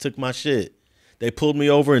police took my shit. They pulled me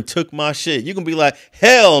over and took my shit. You can be like,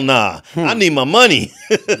 hell nah, I need my money.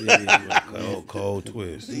 Cold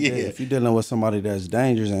twist. Yeah, if you're dealing with somebody that's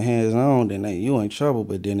dangerous and hands-on, then you in trouble.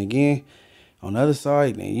 But then again, on the other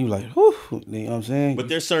side, then you like, whew, you know what I'm saying? But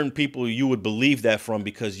there's certain people you would believe that from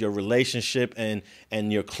because your relationship and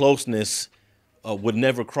your closeness would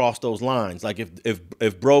never cross those lines. Like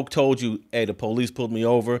if Broke told you, hey, the police pulled me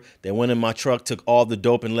over, they went in my truck, took all the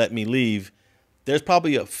dope and let me leave, there's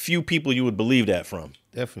probably a few people you would believe that from.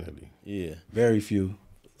 Definitely. Yeah. Very few.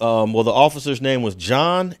 Well, the officer's name was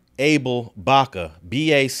John Abel Baca,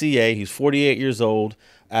 B-A-C-A. He's 48 years old,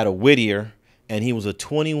 out of Whittier. And he was a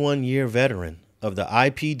 21-year veteran of the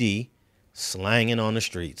IPD, slanging on the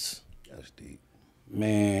streets. That's deep.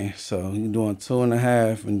 Man, so you doing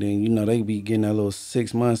 2.5, and then, you know, they be getting that little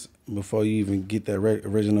 6 months before you even get that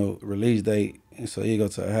original release date. And so you go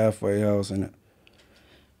to a halfway house. And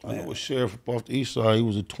I know a sheriff up off the east side, he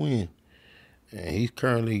was a twin. And he's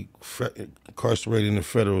currently incarcerated in the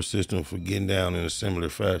federal system for getting down in a similar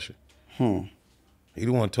fashion. He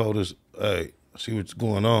the one told us, hey, see what's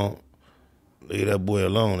going on. Leave that boy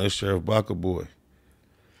alone. That's Sheriff Baca boy.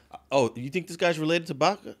 Oh, you think this guy's related to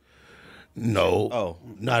Baca? No. Oh.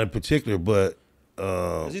 Not in particular, but...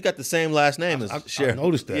 'Cause he's got the same last name as Sheriff. I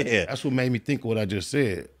noticed that. Yeah. That's what made me think of what I just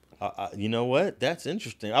said. You know what? That's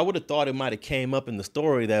interesting. I would have thought it might have came up in the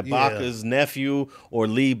story that Baca's nephew or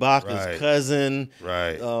Lee Baca's cousin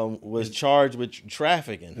was charged with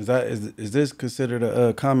trafficking. Is this considered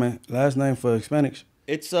a common last name for Hispanics?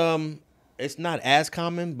 It's not as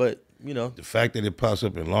common, but you know, the fact that it pops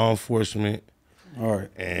up in law enforcement, all right,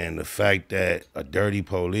 and the fact that a dirty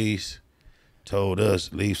police told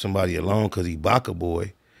us leave somebody alone because he Baca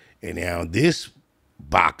boy, and now this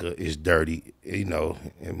Baca is dirty. You know,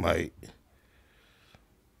 it might.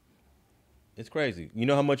 It's crazy. You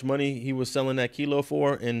know how much money he was selling that kilo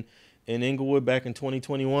for in Inglewood back in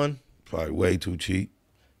 2021? Probably way too cheap.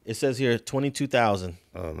 It says here 22,000.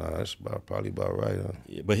 Oh no, that's probably about right, huh?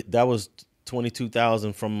 Yeah, but that was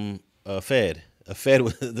 22,000 from Fed. The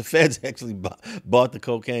feds actually bought the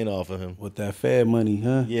cocaine off of him. With that Fed money,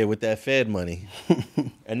 huh? Yeah, with that Fed money.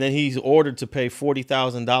 And then he's ordered to pay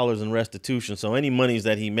 $40,000 in restitution. So any monies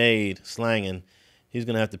that he made slanging, he's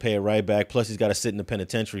going to have to pay it right back. Plus, he's got to sit in the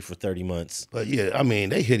penitentiary for 30 months. But yeah, I mean,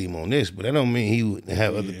 they hit him on this, but that don't mean he wouldn't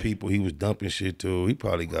have other people he was dumping shit to. He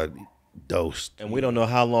probably got dosed. And we don't know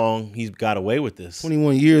how long he's got away with this.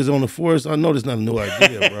 21 years on the force. I know that's not a new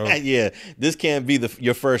idea, bro. Yeah, this can't be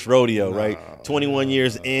your first rodeo, right? 21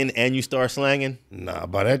 years in and you start slanging? Nah,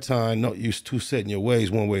 by that time, no, you're too set in your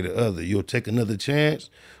ways one way or the other. You'll take another chance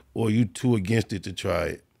or you too against it to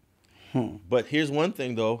try it. But here's one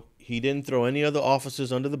thing, though. He didn't throw any other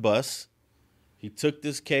officers under the bus. He took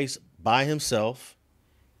this case by himself.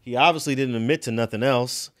 He obviously didn't admit to nothing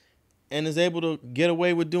else and is able to get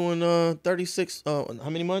away with doing 36, how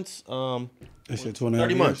many months? They said 2.5 30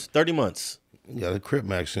 years. months. 30 months. You got a Crip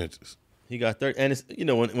Max sentence. He got 30. And, it's, you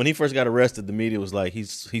know, when he first got arrested, the media was like,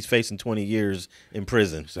 he's facing 20 years in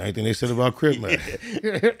prison. Same thing they said about Crip Max.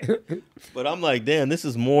 But I'm like, damn, this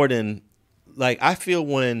is more than, like, I feel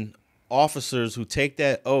when officers who take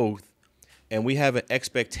that oath and we have an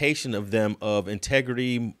expectation of them of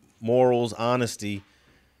integrity, morals, honesty,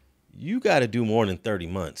 you got to do more than 30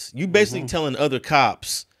 months. You basically telling other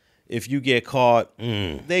cops, if you get caught,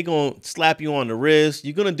 they going to slap you on the wrist.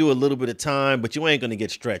 You're going to do a little bit of time, but you ain't going to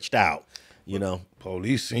get stretched out, you know?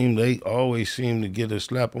 Police they always seem to get a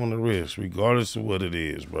slap on the wrist, regardless of what it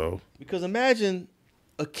is, bro. Because imagine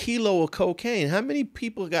a kilo of cocaine. How many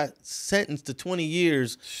people got sentenced to 20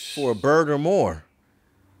 years for a bird or more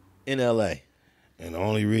in L.A.? And the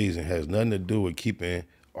only reason has nothing to do with keeping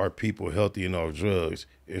our people healthy and off drugs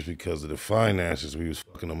is because of the finances we was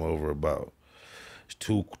fucking them over about. It's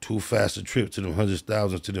too fast a trip to them hundreds,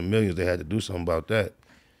 thousands, to the millions. They had to do something about that.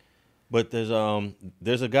 But there's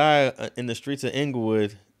a guy in the streets of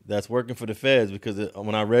Inglewood that's working for the feds because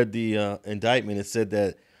when I read the indictment, it said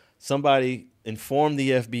that somebody informed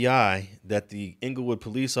the FBI that the Inglewood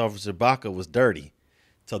police officer Baca was dirty.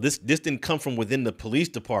 So this didn't come from within the police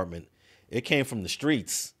department. It came from the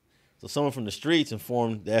streets. So someone from the streets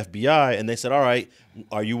informed the FBI, and they said, all right,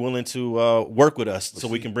 are you willing to work with us so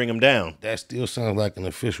we can bring him down? That still sounds like an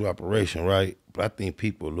official operation, right? But I think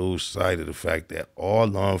people lose sight of the fact that all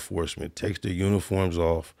law enforcement takes their uniforms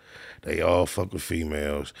off. They all fuck with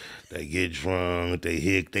females. They get drunk. They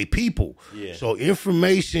hit. They people. Yeah. So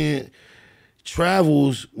information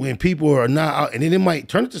travels when people are not out, and then it might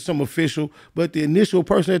turn into some official, but the initial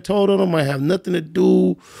person that told on them might have nothing to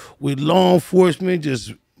do with law enforcement,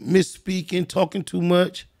 just misspeaking, talking too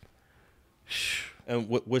much. And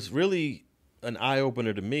what's really an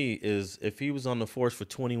eye-opener to me is if he was on the force for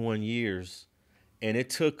 21 years and it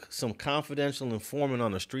took some confidential informant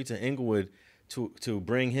on the streets of Inglewood to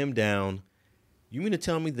bring him down, you mean to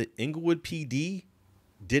tell me the Inglewood PD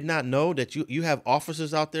did not know that you have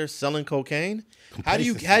officers out there selling cocaine? How do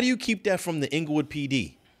you keep that from the Inglewood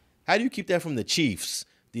PD? How do you keep that from the chiefs,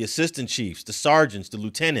 the assistant chiefs, the sergeants, the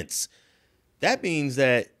lieutenants? That means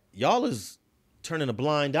that y'all is turning a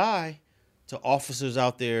blind eye to officers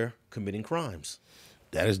out there committing crimes.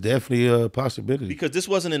 That is definitely a possibility. Because this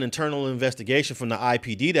wasn't an internal investigation from the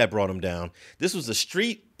IPD that brought him down. This was a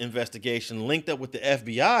street investigation linked up with the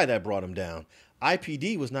FBI that brought him down.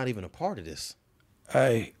 IPD was not even a part of this.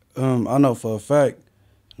 Hey, I know for a fact,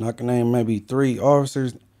 and I can name maybe 3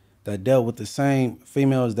 officers that dealt with the same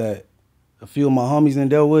females that a few of my homies done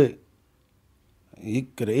dealt with. He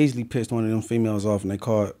could have easily pissed one of them females off and they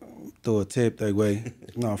caught through a tip that way.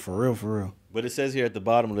 No, for real, for real. But it says here at the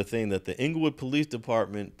bottom of the thing that the Inglewood Police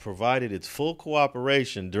Department provided its full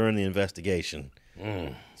cooperation during the investigation.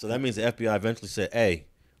 So that means the FBI eventually said, hey,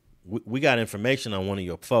 we got information on one of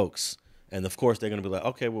your folks. And, of course, they're going to be like,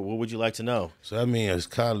 okay, well, what would you like to know? So that means his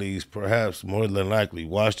colleagues perhaps more than likely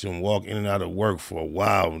watched him walk in and out of work for a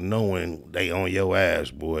while knowing they on your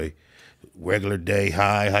ass, boy. Regular day,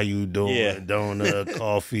 hi, how you doing? Yeah. Donut,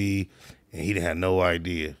 coffee, and he didn't have no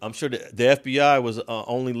idea. I'm sure the FBI was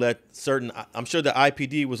only let certain, I'm sure the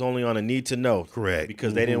IPD was only on a need to know. Correct.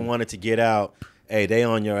 Because they didn't want it to get out, hey, they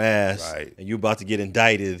on your ass, Right. and you about to get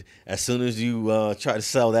indicted as soon as you try to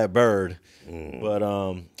sell that bird.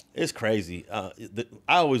 But it's crazy. I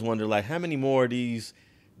always wonder, like, how many more of these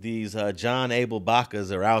John Abel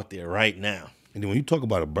Bacas are out there right now? And then when you talk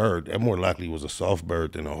about a bird, that more likely was a soft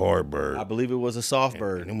bird than a hard bird. I believe it was a soft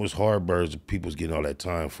bird. And them was hard birds people was getting all that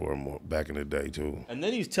time for more back in the day too. And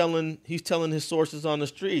then he's telling his sources on the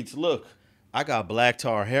streets, look, I got black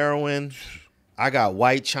tar heroin, I got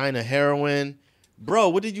white China heroin. Bro,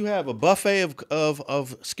 what did you have? A buffet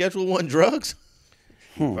of Schedule I drugs?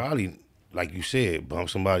 Probably, like you said,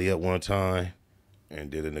 bumped somebody up one time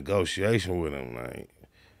and did a negotiation with him, like,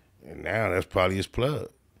 and now that's probably his plug.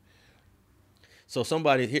 So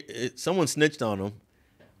someone snitched on him.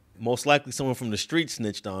 Most likely someone from the street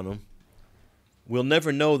snitched on him. We'll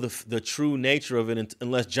never know the true nature of it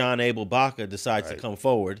unless John Abel Baca decides to come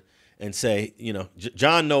forward and say, you know,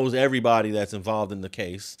 John knows everybody that's involved in the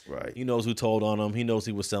case. Right. He knows who told on him. He knows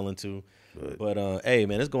he was selling to. But hey,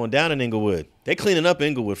 man, it's going down in Inglewood. They cleaning up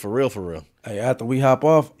Inglewood for real, for real. Hey, after we hop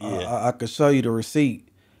off, I could show you the receipt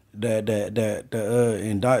that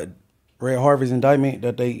Red Harvey's indictment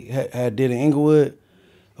that they had did in Inglewood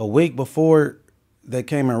a week before they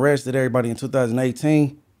came and arrested everybody in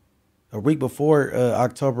 2018. A week before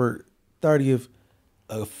October 30th,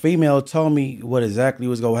 a female told me what exactly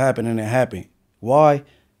was going to happen, and it happened. Why?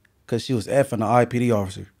 Because she was effing the IPD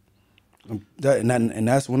officer. And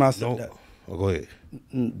that's when I said that. Oh, go ahead.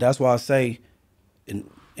 That's why I say,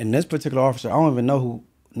 in this particular officer, I don't even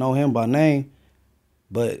know him by name,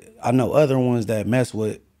 but I know other ones that mess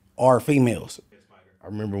with are females. I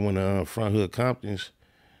remember when the Front Hood Comptons,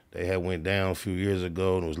 they had went down a few years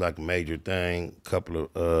ago, and it was like a major thing. A couple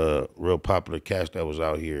of real popular cats that was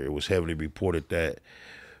out here. It was heavily reported that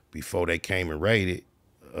before they came and raided,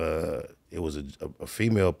 it was a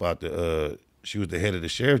female about the, she was the head of the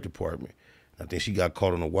sheriff's department. I think she got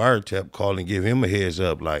caught on a wiretap, called and give him a heads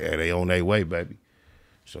up, like, hey, they on their way, baby.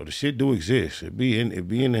 So the shit do exist. It be in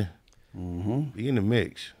the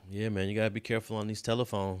mix. Yeah, man, you gotta be careful on these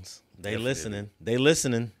telephones. They listening. They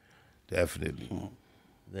listening. Definitely.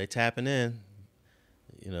 They tapping in.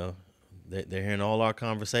 You know, they're hearing all our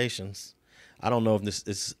conversations. I don't know if this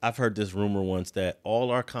is. I've heard this rumor once that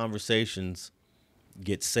all our conversations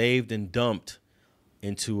get saved and dumped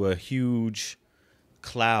into a huge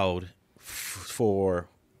cloud for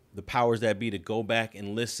the powers that be to go back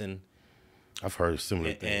and listen. I've heard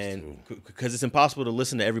similar things too. Because it's impossible to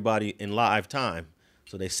listen to everybody in live time.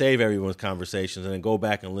 So they save everyone's conversations and then go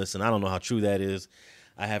back and listen. I don't know how true that is.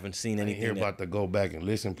 I haven't seen anything. I didn't hear about the go back and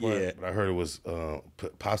listen part, but I heard it was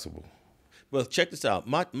possible. Well, check this out.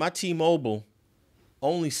 My T-Mobile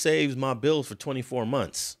only saves my bills for 24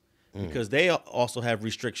 months because they also have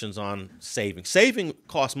restrictions on saving. Saving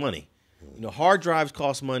costs money. You know, hard drives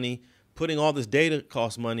cost money. Putting all this data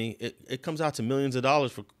costs money. It comes out to millions of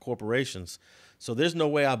dollars for corporations. So there's no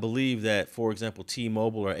way I believe that, for example,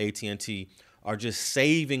 T-Mobile or AT&T are just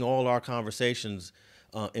saving all our conversations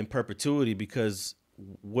in perpetuity because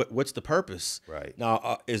what's the purpose? Right.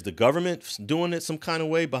 Now, is the government doing it some kind of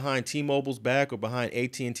way behind T-Mobile's back or behind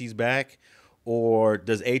AT&T's back? Or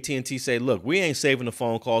does AT&T say, look, we ain't saving the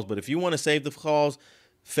phone calls, but if you want to save the calls,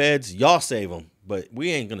 feds, y'all save them, but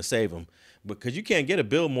we ain't going to save them. Because you can't get a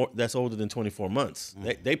bill that's older than 24 months.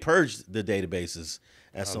 They purged the databases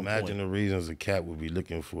at some point. Imagine the reasons a cat would be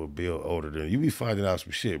looking for a bill older than you. Be finding out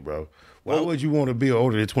some shit, bro. Why would you want a bill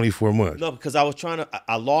older than 24 months? No, because I was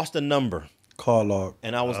I lost a number. Call log.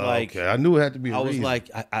 And I was like, okay, I knew it had to be a reason. was like,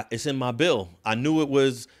 it's in my bill. I knew it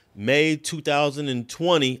was May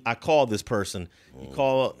 2020. I called this person. You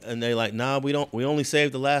call and they like, nah, we only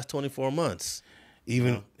saved the last 24 months.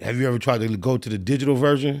 Even have you ever tried to go to the digital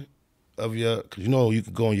version of because you know you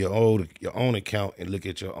can go on your own account and look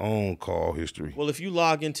at your own call history. Well, if you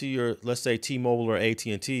log into your, let's say T-Mobile or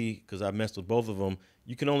AT&T, because I messed with both of them,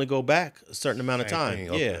 you can only go back a certain amount of time. Thing.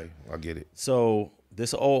 Okay, I get it. So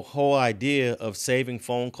this whole idea of saving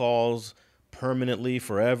phone calls permanently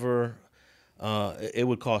forever, it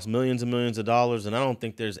would cost millions and millions of dollars, and I don't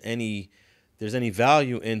think there's any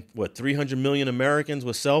value in 300 million Americans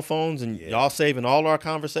with cell phones, and y'all saving all our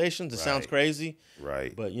conversations. It sounds crazy,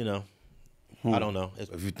 right? But you know. I don't know.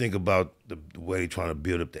 If you think about the way they're trying to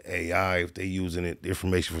build up the AI, if they're using the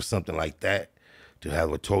information for something like that, to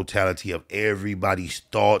have a totality of everybody's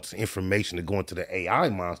thoughts, information to go into the AI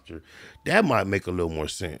monster, that might make a little more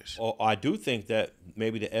sense. Well, I do think that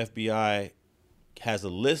maybe the FBI has a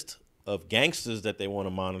list of gangsters that they want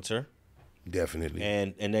to monitor. Definitely.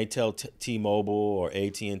 And they tell T-Mobile or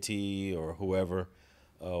AT&T or whoever,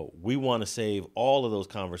 we want to save all of those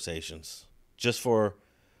conversations just for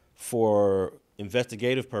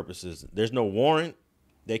investigative purposes. There's no warrant.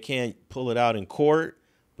 They can't pull it out in court,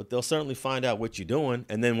 but they'll certainly find out what you're doing.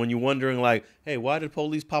 And then when you're wondering, like, hey, why did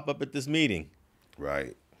police pop up at this meeting?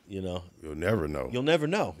 Right. You know, you'll never know. You'll never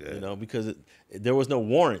know. Yeah. You know, because there was no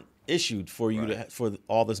warrant issued for you for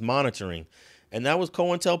all this monitoring, and that was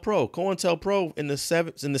COINTELPRO. COINTELPRO in the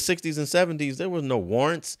 60s and 70s, there was no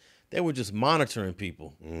warrants. They were just monitoring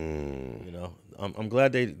people. You know, I'm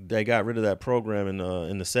glad they got rid of that program in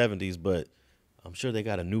the 70s, but I'm sure they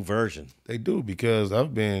got a new version. They do, because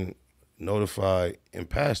I've been notified in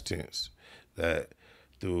past tense that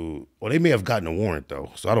they may have gotten a warrant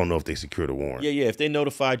though, so I don't know if they secured a warrant. Yeah. If they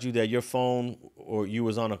notified you that your phone or you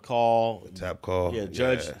was on a call, tap call. Yeah,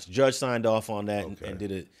 judge signed off on that and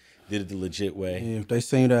did it the legit way. Yeah, if they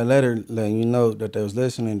seen that letter letting you know that they was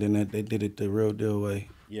listening, then they did it the real deal way.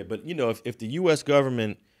 Yeah, but if the U.S.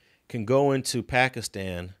 government can go into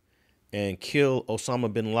Pakistan and kill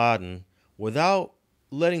Osama bin Laden without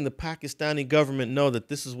letting the Pakistani government know that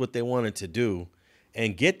this is what they wanted to do,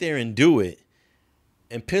 and get there and do it,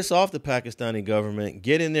 and piss off the Pakistani government,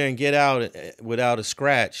 get in there and get out without a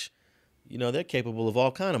scratch, they're capable of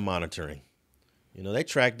all kind of monitoring. They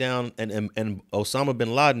tracked down, and Osama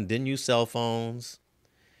bin Laden didn't use cell phones,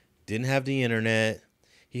 didn't have the internet.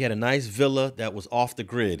 He had a nice villa that was off the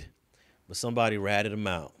grid, but somebody ratted him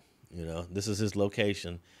out. This is his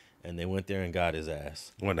location, and they went there and got his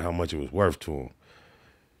ass. I wonder how much it was worth to him.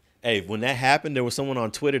 Hey, when that happened, there was someone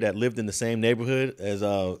on Twitter that lived in the same neighborhood as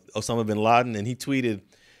Osama bin Laden, and he tweeted,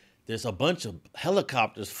 "There's a bunch of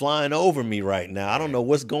helicopters flying over me right now. I don't know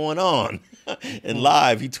what's going on." And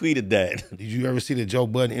live, he tweeted that. Did you ever see the Joe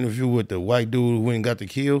Budden interview with the white dude who went and got the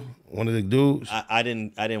kill? One of the dudes. I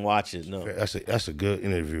didn't watch it. No. That's a good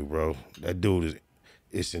interview, bro. That dude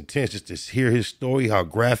it's intense just to hear his story, how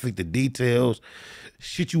graphic, the details.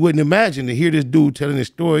 Shit you wouldn't imagine, to hear this dude telling his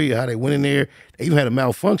story, how they went in there. They even had a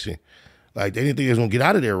malfunction. Like, they didn't think they was gonna get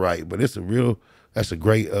out of there right. But that's a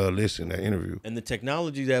great listen, that interview. And the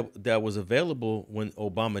technology that was available when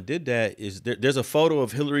Obama did that is there's a photo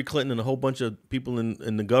of Hillary Clinton and a whole bunch of people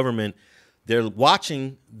in the government. They're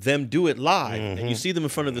watching them do it live. And you see them in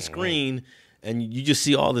front of the screen, and you just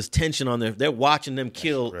see all this tension on there. They're watching them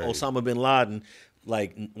kill Osama bin Laden,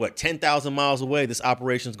 like, 10,000 miles away. This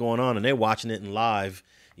operation's going on, and they're watching it in live,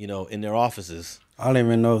 in their offices. I don't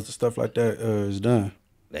even know if stuff like that is done.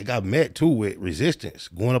 They got met too with resistance,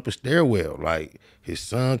 going up a stairwell. Like, his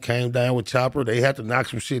son came down with chopper. They had to knock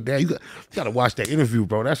some shit down. You got to watch that interview,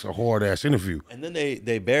 bro. That's a hard ass interview. And then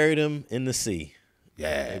they buried him in the sea.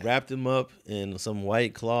 Yeah. They wrapped him up in some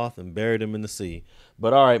white cloth and buried him in the sea.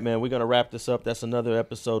 But all right, man, we're going to wrap this up. That's another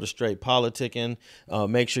episode of Straight Politicking.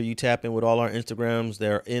 Make sure you tap in with all our Instagrams.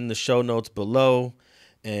 They're in the show notes below.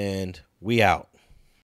 And we out.